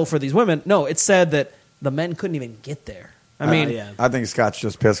settle for these women. No, it's sad that the men couldn't even get there. I mean, I think Scott's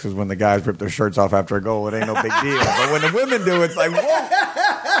just pissed because when the guys rip their shirts off after a goal, it ain't no big deal. But when the women do, it's like, whoa,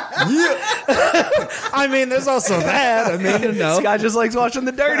 yeah. I mean, there's also that. I mean, Scott just likes watching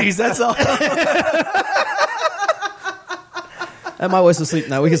the dirties. That's all. And my wife's asleep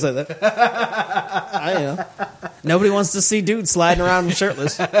now. We can say that. I am. Nobody wants to see dudes sliding around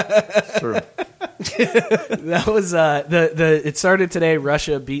shirtless. True. That was it started today.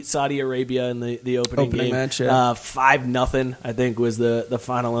 Russia beat Saudi Arabia in the opening game match. 5-0. I think was the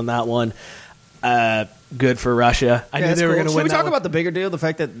final in that one. Good for Russia. I knew they were going to win. Should we talk about the bigger deal? The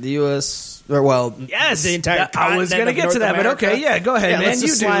fact that the U.S. yes, the entire I was going to get to that, but okay, yeah, go ahead, man. Let's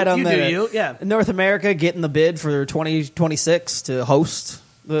just slide on that. Yeah. North America getting the bid for 2026 to host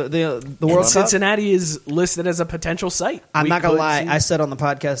the World Cup. Cincinnati is listed as a potential site. I'm not gonna lie. I said on the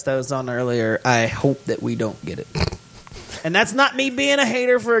podcast I was on earlier, I hope that we don't get it. And that's not me being a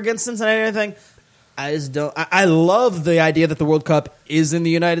hater for against Cincinnati or anything. I just don't. I love the idea that the World Cup is in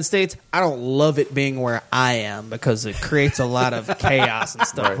the United States. I don't love it being where I am because it creates a lot of chaos and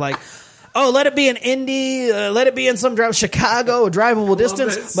stuff. Like, let it be in Indy, let it be in some Chicago, a drivable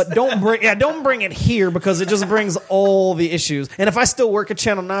distance, but don't bring it here because it just brings all the issues. And if I still work at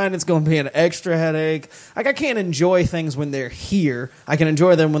Channel 9, it's going to be an extra headache. Like, I can't enjoy things when they're here. I can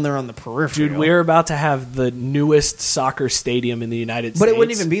enjoy them when they're on the periphery. Dude, we're about to have the newest soccer stadium in the United States. But it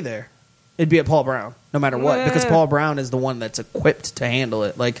wouldn't even be there. It'd be at Paul Brown, no matter what, because Paul Brown is the one that's equipped to handle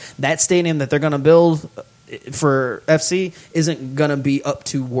it. Like, that stadium that they're going to build for FC isn't going to be up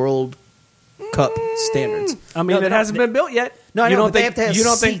to World Cup standards. I mean, it hasn't been built yet. No, I know, but they have to have You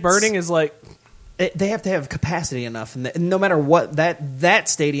don't think seats. Birding is like... They have to have capacity enough, and no matter what, that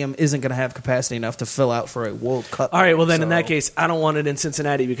stadium isn't going to have capacity enough to fill out for a World Cup. All right, well then in that case, I don't want it in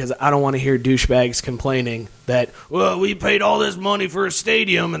Cincinnati because I don't want to hear douchebags complaining that we paid all this money for a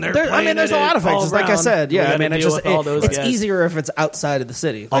stadium and they're playing. I mean, there's it a lot of Paul factors, like I Brown. said. Yeah, I mean, it's guys. easier if it's outside of the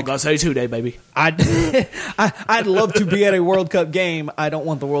city. Like, I'll say today, baby. I'd love to be at a World Cup game. I don't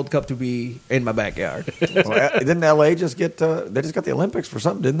want the World Cup to be in my backyard. Well, didn't LA just get? They just got the Olympics for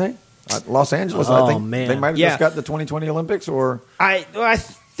something, didn't they? Los Angeles, I think man. they might have just got the 2020 Olympics, or I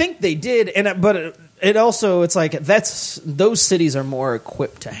think they did, but it also it's like those cities are more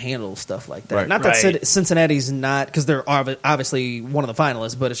equipped to handle stuff like that. Right. Not that Cincinnati's not, because they're obviously one of the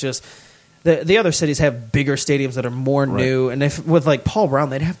finalists, but it's just the other cities have bigger stadiums that are more new, and if with like Paul Brown,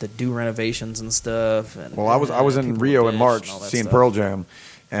 they'd have to do renovations and stuff. And, I was in Rio in March seeing Pearl Jam.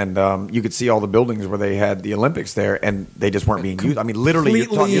 And you could see all the buildings where they had the Olympics there, and they just weren't being used. I mean, literally,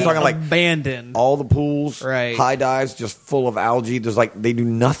 you're talking like abandoned. All the pools, right. High dives, just full of algae. There's they do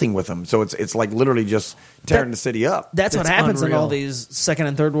nothing with them. So it's like literally just tearing the city up. That's what happens in all these second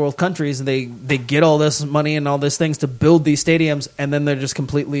and third world countries. And they get all this money and all these things to build these stadiums, and then they're just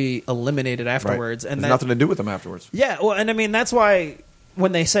completely eliminated afterwards. Right. And there's nothing to do with them afterwards. Yeah, well, and I mean that's why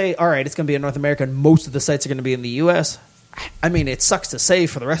when they say, all right, it's going to be in North America, and most of the sites are going to be in the U.S., I mean, it sucks to say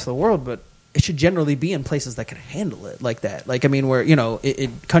for the rest of the world, but it should generally be in places that can handle it like that. Like, I mean, where,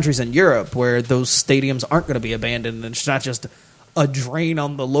 in countries in Europe where those stadiums aren't going to be abandoned, and it's not just a drain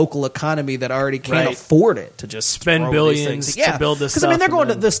on the local economy that already can't afford it to just spend billions to build this stuff. Because, I mean, they're going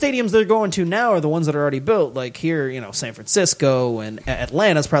to the stadiums they're going to now are the ones that are already built. Like here, San Francisco and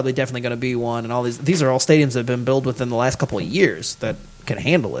Atlanta's probably definitely going to be one, and all these are all stadiums that have been built within the last couple of years that can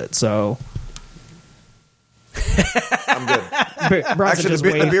handle it, so... I'm good. Actually,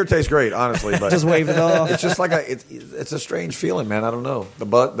 the beer tastes great, honestly. But just wave it off. It's just like it's a strange feeling, man. I don't know. The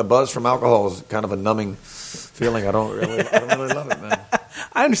buzz from alcohol is kind of a numbing feeling. I don't really love it, man.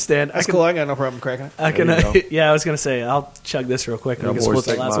 I understand. That's cool. I got no problem cracking it. I was gonna say I'll chug this real quick. And we can split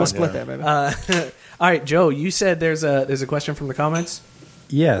the last one. We'll split that, baby. All right, Joe. You said there's a question from the comments.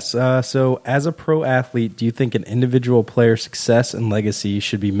 Yes. So, as a pro athlete, do you think an individual player's success and legacy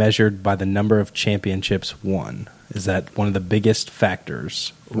should be measured by the number of championships won? Is that one of the biggest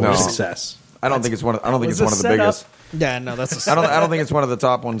factors for success? I don't think it's one. I don't think it's one of the biggest. Yeah, no, that's. I don't think it's one of the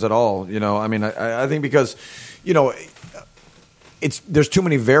top ones at all. I mean, I think because, there's too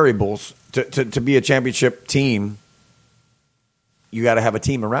many variables to be a championship team. You got to have a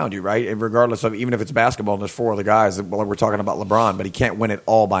team around you, right? And regardless of, even if it's basketball and there's four other guys, well, we're talking about LeBron, but he can't win it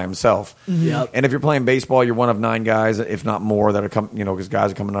all by himself. Yep. And if you're playing baseball, you're one of 9 guys, if not more, that are because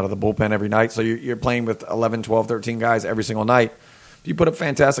guys are coming out of the bullpen every night. So you're playing with 11, 12, 13 guys every single night. If you put up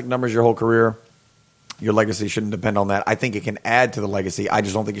fantastic numbers your whole career, your legacy shouldn't depend on that. I think it can add to the legacy. I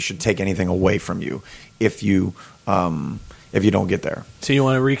just don't think it should take anything away from you if you don't get there. So you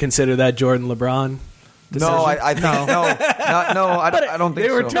want to reconsider that Jordan LeBron decision? No, I think I don't think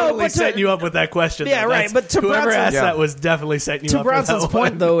they were so. totally setting you up with that question. Yeah, right. But to whoever asked that was definitely setting you up. To Bronson's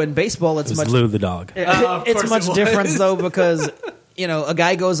point, though, in baseball, it's much Lou the dog. It's much different though because a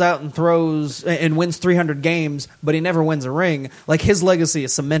guy goes out and throws and wins 300 games, but he never wins a ring. Like his legacy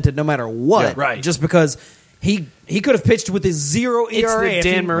is cemented no matter what. Yeah, right. Just because he could have pitched with his 0 ERA. It's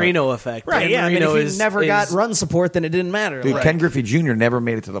the Dan Marino effect. Right, Dan Marino if he never got run support, then it didn't matter. Dude, Ken Griffey Jr. never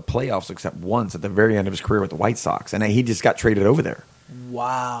made it to the playoffs except once at the very end of his career with the White Sox, and he just got traded over there.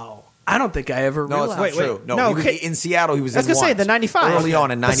 Wow. I don't think I ever realized. No, it's not true. No, in Seattle, he was in I was going to say, the 95. Early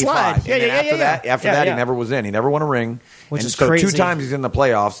on in 95. After that, he never was in. He never won a ring. Which is crazy. 2 times he's in the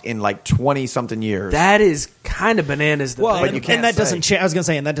playoffs in 20-something years. That is kind of bananas. But you can't and that doesn't change. I was going to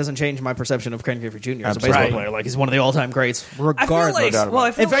say, and that doesn't change my perception of Ken Griffey Jr. as a baseball player. Like, he's one of the all-time greats,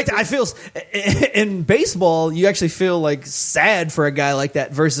 regardless. In fact, I feel in baseball, you actually feel sad for a guy like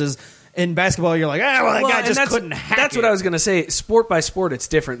that versus in basketball, you're like, that guy just couldn't hack That's what I was going to say. Sport by sport, it's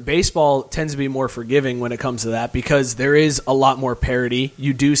different. Baseball tends to be more forgiving when it comes to that because there is a lot more parity.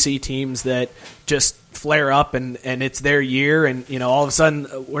 You do see teams that just flare up and it's their year and all of a sudden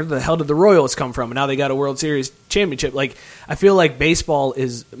where the hell did the Royals come from and now they got a World Series championship. I feel like baseball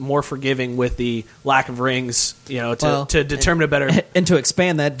is more forgiving with the lack of rings to determine a better and to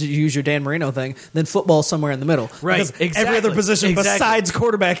expand that, to use your Dan Marino thing, then football somewhere in the middle, right? Because every other position besides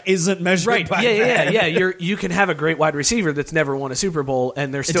quarterback isn't measured right by yeah you can have a great wide receiver that's never won a Super Bowl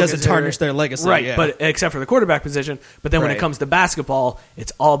and they're still it doesn't tarnish their legacy, right? But except for the quarterback position, but then when it comes to basketball,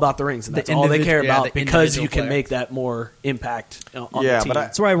 it's all about the rings and that's all they care about because you can make that more impact on the team.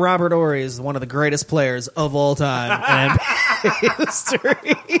 That's why Robert Horry is one of the greatest players of all time in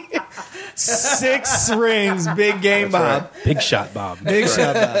history. 6 rings, big game, Bob. Right. Big shot, Bob. Big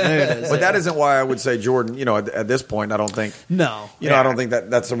shot, Bob. There it is. But that isn't why I would say Jordan. At this point, I don't think. No. I don't think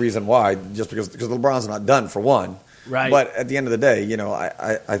that's the reason why. Just because LeBron's not done for one. Right. But at the end of the day,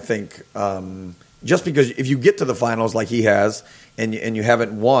 I think just because if you get to the finals like he has and you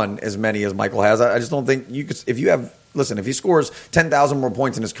haven't won as many as Michael has, I just don't think you could. If he scores 10,000 more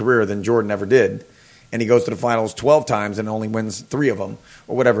points in his career than Jordan ever did, and he goes to the finals 12 times and only wins 3 of them,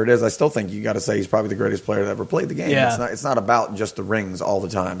 or whatever it is, I still think you got to say he's probably the greatest player that ever played the game. Yeah. It's not about just the rings all the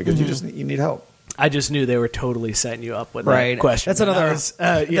time because you need help. I just knew they were totally setting you up with that question. That's another.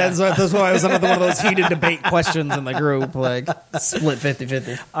 That's why it was another one of those heated debate questions in the group, split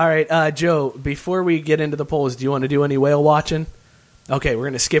 50-50. All right, Joe. Before we get into the polls, do you want to do any whale watching? Okay, we're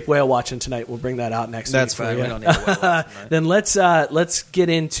going to skip whale watching tonight. We'll bring that out next week. That's fine. We don't need whale watching. Right? Then let's get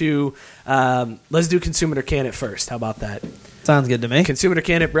into let's do consume it or can it first. How about that? Sounds good to me. Consumer to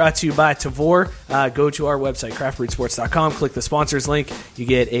Can It brought to you by Tavor. Go to our website, craftbrewsports.com. Click the sponsors link. You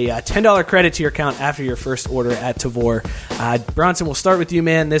get a $10 credit to your account after your first order at Tavor. Bronson, we'll start with you,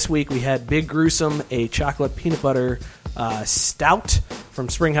 man. This week we had Big Gruesome, a chocolate peanut butter stout from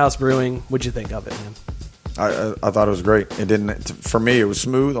Springhouse Brewing. What'd you think of it, man? I thought it was great. It didn't, for me, it was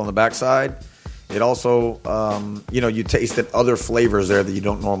smooth on the backside. It also, you tasted other flavors there that you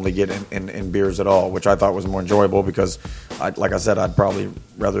don't normally get in beers at all, which I thought was more enjoyable because, like I said, I'd probably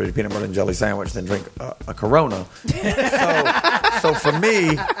rather eat a peanut butter and jelly sandwich than drink a Corona. So for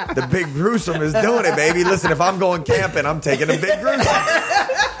me, the Big Gruesome is doing it, baby. Listen, if I'm going camping, I'm taking a Big Gruesome.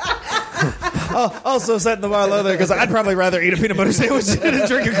 Also setting the bar low there because I'd probably rather eat a peanut butter sandwich than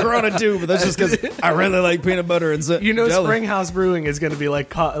drink a Corona too, but that's just because I really like peanut butter and jelly. Springhouse Brewing is going to be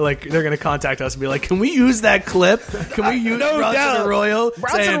like they're going to contact us and be like, can we use that clip? Can we use Bronson Arroyo?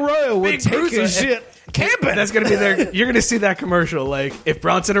 Bronson Arroyo would take his shit camping. That's going to be there. You're going to see that commercial. Like, if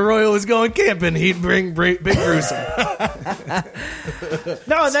Bronson Arroyo was going camping, he'd bring Big Gruesome.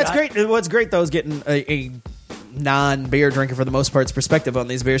 No, and that's great. What's great, though, is getting a non-beer drinker, for the most part, perspective on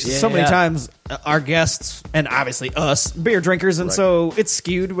these beers. So many times our guests, and obviously us, beer drinkers, and so it's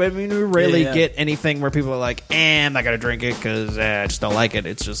skewed. I mean, we rarely get anything where people are like, I'm not going to drink it because I just don't like it.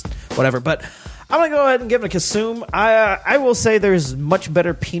 It's just whatever. But I'm going to go ahead and give it a consume. I will say there's much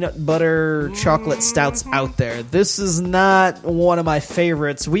better peanut butter chocolate stouts out there. This is not one of my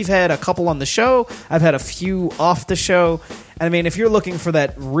favorites. We've had a couple on the show. I've had a few off the show. And I mean, if you're looking for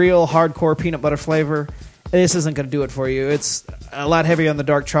that real hardcore peanut butter flavor, this isn't going to do it for you. It's a lot heavier on the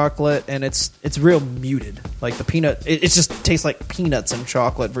dark chocolate, and it's real muted. Like the peanut, it just tastes like peanuts and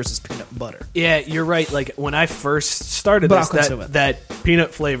chocolate versus peanut butter. Yeah, you're right. Like when I first started that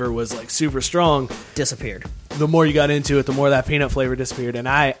peanut flavor was like super strong. Disappeared. The more you got into it, the more that peanut flavor disappeared. And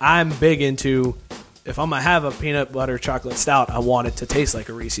I'm big into, if I'm going to have a peanut butter chocolate stout, I want it to taste like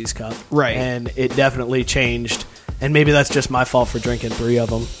a Reese's cup. Right. And it definitely changed. And maybe that's just my fault for drinking 3 of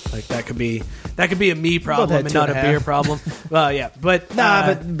them. Like that could be a me problem and not a beer problem. Well, yeah, but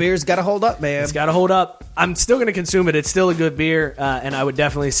but beer's got to hold up, man. It's got to hold up. I'm still going to consume it. It's still a good beer, and I would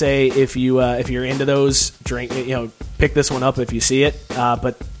definitely say if you're into those, pick this one up if you see it.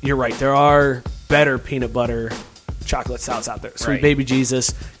 But you're right, there are better peanut butter chocolate stouts out there. Sweet Baby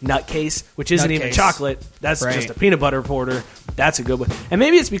Jesus, Nutcase, which isn't even chocolate. That's just a peanut butter porter. That's a good one. And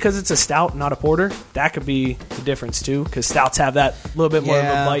maybe it's because it's a stout, not a porter. That could be the difference, too, because stouts have that little bit more of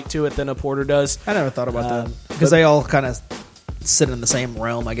a bite to it than a porter does. I never thought about that. Because they all kind of sit in the same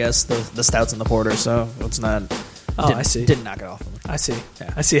realm, I guess, the stouts and the porter, so it's not... I see. Didn't knock it off of me. I see.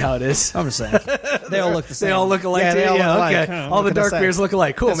 Yeah. I see how it is. I'm just saying. They all look the same. They all look alike. Yeah, okay. All the dark beers look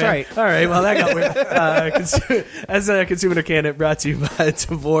alike. Cool, That's man. Right. All right. Well, that got weird. As a Consumer to Can It, brought to you by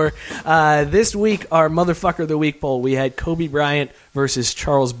Tavor. This week, our Motherfucker of the Week poll, we had Kobe Bryant versus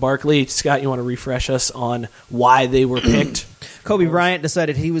Charles Barkley. Scott, you want to refresh us on why they were picked? Kobe Bryant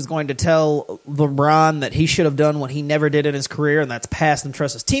decided he was going to tell LeBron that he should have done what he never did in his career, and that's pass and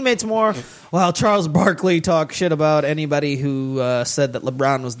trust his teammates more, while Charles Barkley talked shit about anybody who said that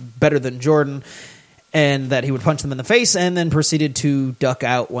LeBron was better than Jordan and that he would punch them in the face, and then proceeded to duck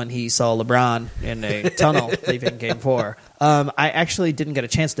out when he saw LeBron in a tunnel leaving Game 4. I actually didn't get a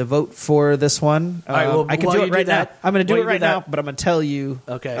chance to vote for this one. All right, well, I can do it right now. I'm going to do it right now, but I'm going to tell you.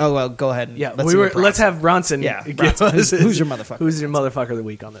 Okay. Oh, well, go ahead. Yeah, let's have Bronson. Yeah, Bronson. Who's your motherfucker? Who's your Motherfucker of the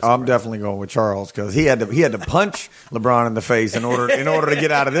Week on this? I'm definitely going with Charles because he had to punch LeBron in the face in order to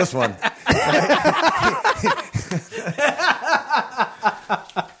get out of this one.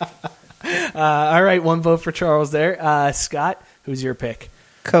 All right, one vote for Charles there. Scott, who's your pick?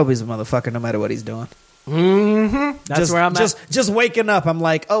 Kobe's a motherfucker no matter what he's doing. Mm-hmm. That's where I'm at. Just waking up, I'm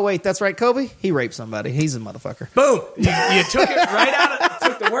like, oh, wait, that's right, Kobe? He raped somebody. He's a motherfucker. Boom! You took it right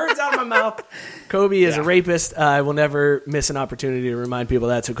took the words out of my mouth. Kobe is a rapist. I will never miss an opportunity to remind people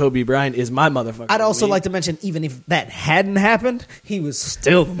that. So Kobe Bryant is my motherfucker. I'd also like to mention, even if that hadn't happened, he was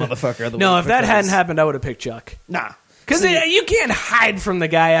still the motherfucker of the week. No, if that hadn't happened, I would have picked Chuck. Nah. Because you can't hide from the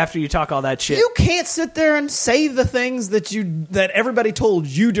guy after you talk all that shit. You can't sit there and say the things that everybody told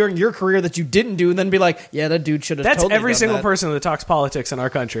you during your career that you didn't do, and then be like, "Yeah, that dude should have." That's totally every done single that. person that talks politics in our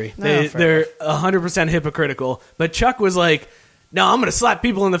country. No, they're 100% hypocritical. But Chuck was like, "No, I'm going to slap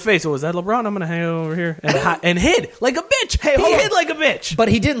people in the face." Was that LeBron? I'm going to hang over here and hid like a bitch. Hey, he hid like a bitch. But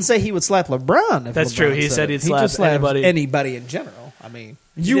he didn't say he would slap LeBron. If That's LeBron true. He said he'd slap anybody in general. I mean,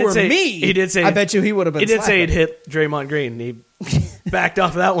 you or me. He did say. I bet you he would have been. He did say slapping. he'd hit Draymond Green. He backed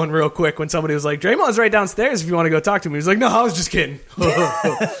off of that one real quick when somebody was like, "Draymond's right downstairs if you want to go talk to him." He was like, "No, I was just kidding."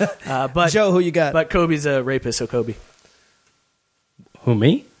 But Joe, who you got? But Kobe's a rapist, so Kobe. Who,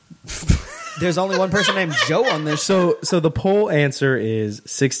 me? There's only one person named Joe on this. So the poll answer is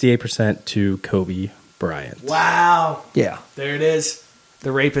 68% to Kobe Bryant. Wow. Yeah. There it is.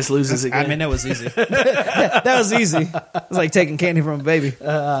 The rapist loses again. I mean, that was easy. That was easy. It was like taking candy from a baby.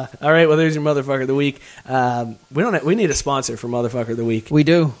 All right, well, there's your Motherfucker of the Week. We need a sponsor for Motherfucker of the Week. We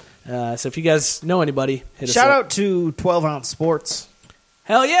do. So if you guys know anybody, hit us up. Shout out to 12 Ounce Sports.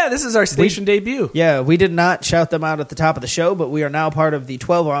 Hell yeah, this is our station debut. Yeah, we did not shout them out at the top of the show, but we are now part of the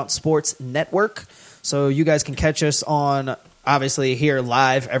 12 Ounce Sports Network. So you guys can catch us on, obviously, here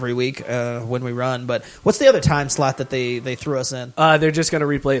live every week when we run. But what's the other time slot that they threw us in? They're just going to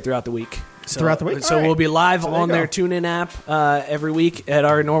replay it throughout the week. Throughout the week? So All right. we'll be live So on their TuneIn app every week at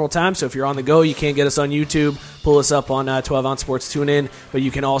our normal time. So if you're on the go, you can't get us on YouTube, pull us up on 12 Ounce Sports TuneIn. But you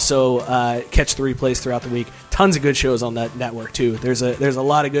can also catch the replays throughout the week. Tons of good shows on that network, too. There's a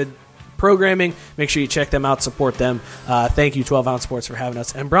lot of good programming. Make sure you check them out, support them. Thank you, 12 Ounce Sports, for having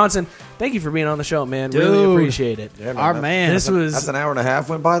us. And Bronson, thank you for being on the show, man. Dude. Really appreciate it. Yeah, Our man. This was That's an hour and a half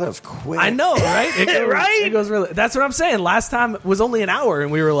went by. That was quick. I know, right? Right? It goes really. That's what I'm saying. Last time was only an hour,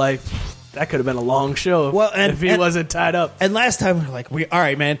 and we were like, that could have been a long show if he wasn't tied up. And last time we were like, all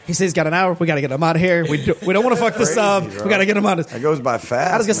right, man. He says he's got an hour. We got to get him out of here. We don't want to fuck this up. Bro. We got to get him out of. That goes by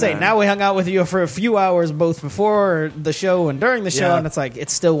fast. I was gonna say, now we hung out with you for a few hours, both before the show and during the show, Yeah. and it's like it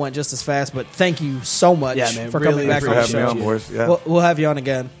still went just as fast. But thank you so much man, for really coming back on the having me show. on, boys. Yeah. We'll have you on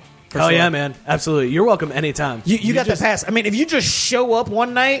again. For Oh sure. yeah, man, absolutely. You're welcome anytime. You got the pass. I mean, if you just show up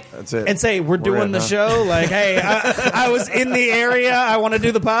one night That's it. and say we're doing in, the huh? show, like, hey, I was in the area, I want to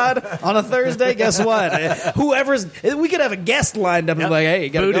do the pod on a Thursday. Guess what? We could have a guest lined up and be like, hey, you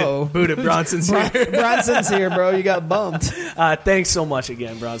gotta go. Boot it. Bronson's here. Bronson's here, bro. You got bumped. Thanks so much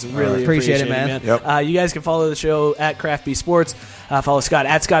again, Bronson. Really Appreciate it, man. Yep. You guys can follow the show at Craft Bee Sports. Follow Scott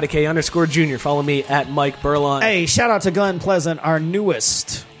at ScottyK_Jr. Follow me at Mike Burlon. Hey, shout out to Glenn Pleasant, our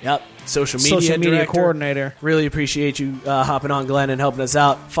newest Yep. Social media director. coordinator. Really appreciate you hopping on, Glenn, and helping us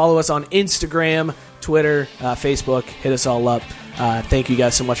out. Follow us on Instagram, Twitter, Facebook. Hit us all up. Thank you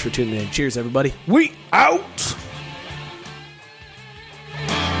guys so much for tuning in. Cheers, everybody. We out.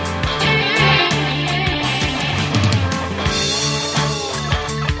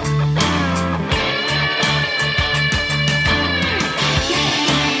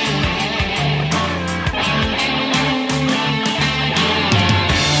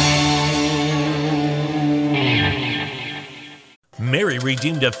 Mary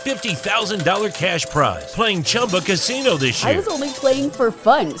redeemed a $50,000 cash prize playing Chumba Casino this year. I was only playing for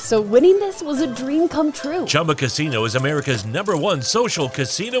fun, so winning this was a dream come true. Chumba Casino is America's #1 social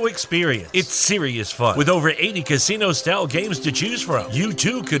casino experience. It's serious fun. With over 80 casino-style games to choose from, you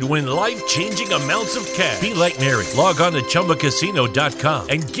too could win life-changing amounts of cash. Be like Mary. Log on to ChumbaCasino.com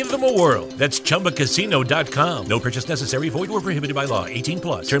and give them a whirl. That's ChumbaCasino.com. No purchase necessary. Void where prohibited by law.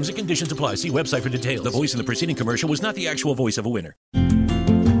 18+. Terms and conditions apply. See website for details. The voice in the preceding commercial was not the actual voice of a winner.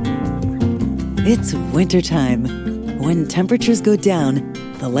 It's wintertime. When temperatures go down,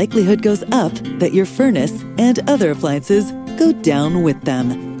 the likelihood goes up that your furnace and other appliances go down with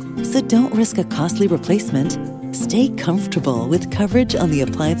them. So don't risk a costly replacement. Stay comfortable with coverage on the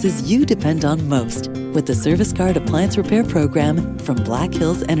appliances you depend on most with the Service Guard Appliance Repair Program from Black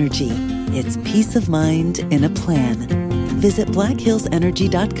Hills Energy. It's peace of mind in a plan. Visit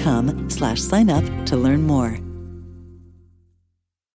blackhillsenergy.com/sign up to learn more.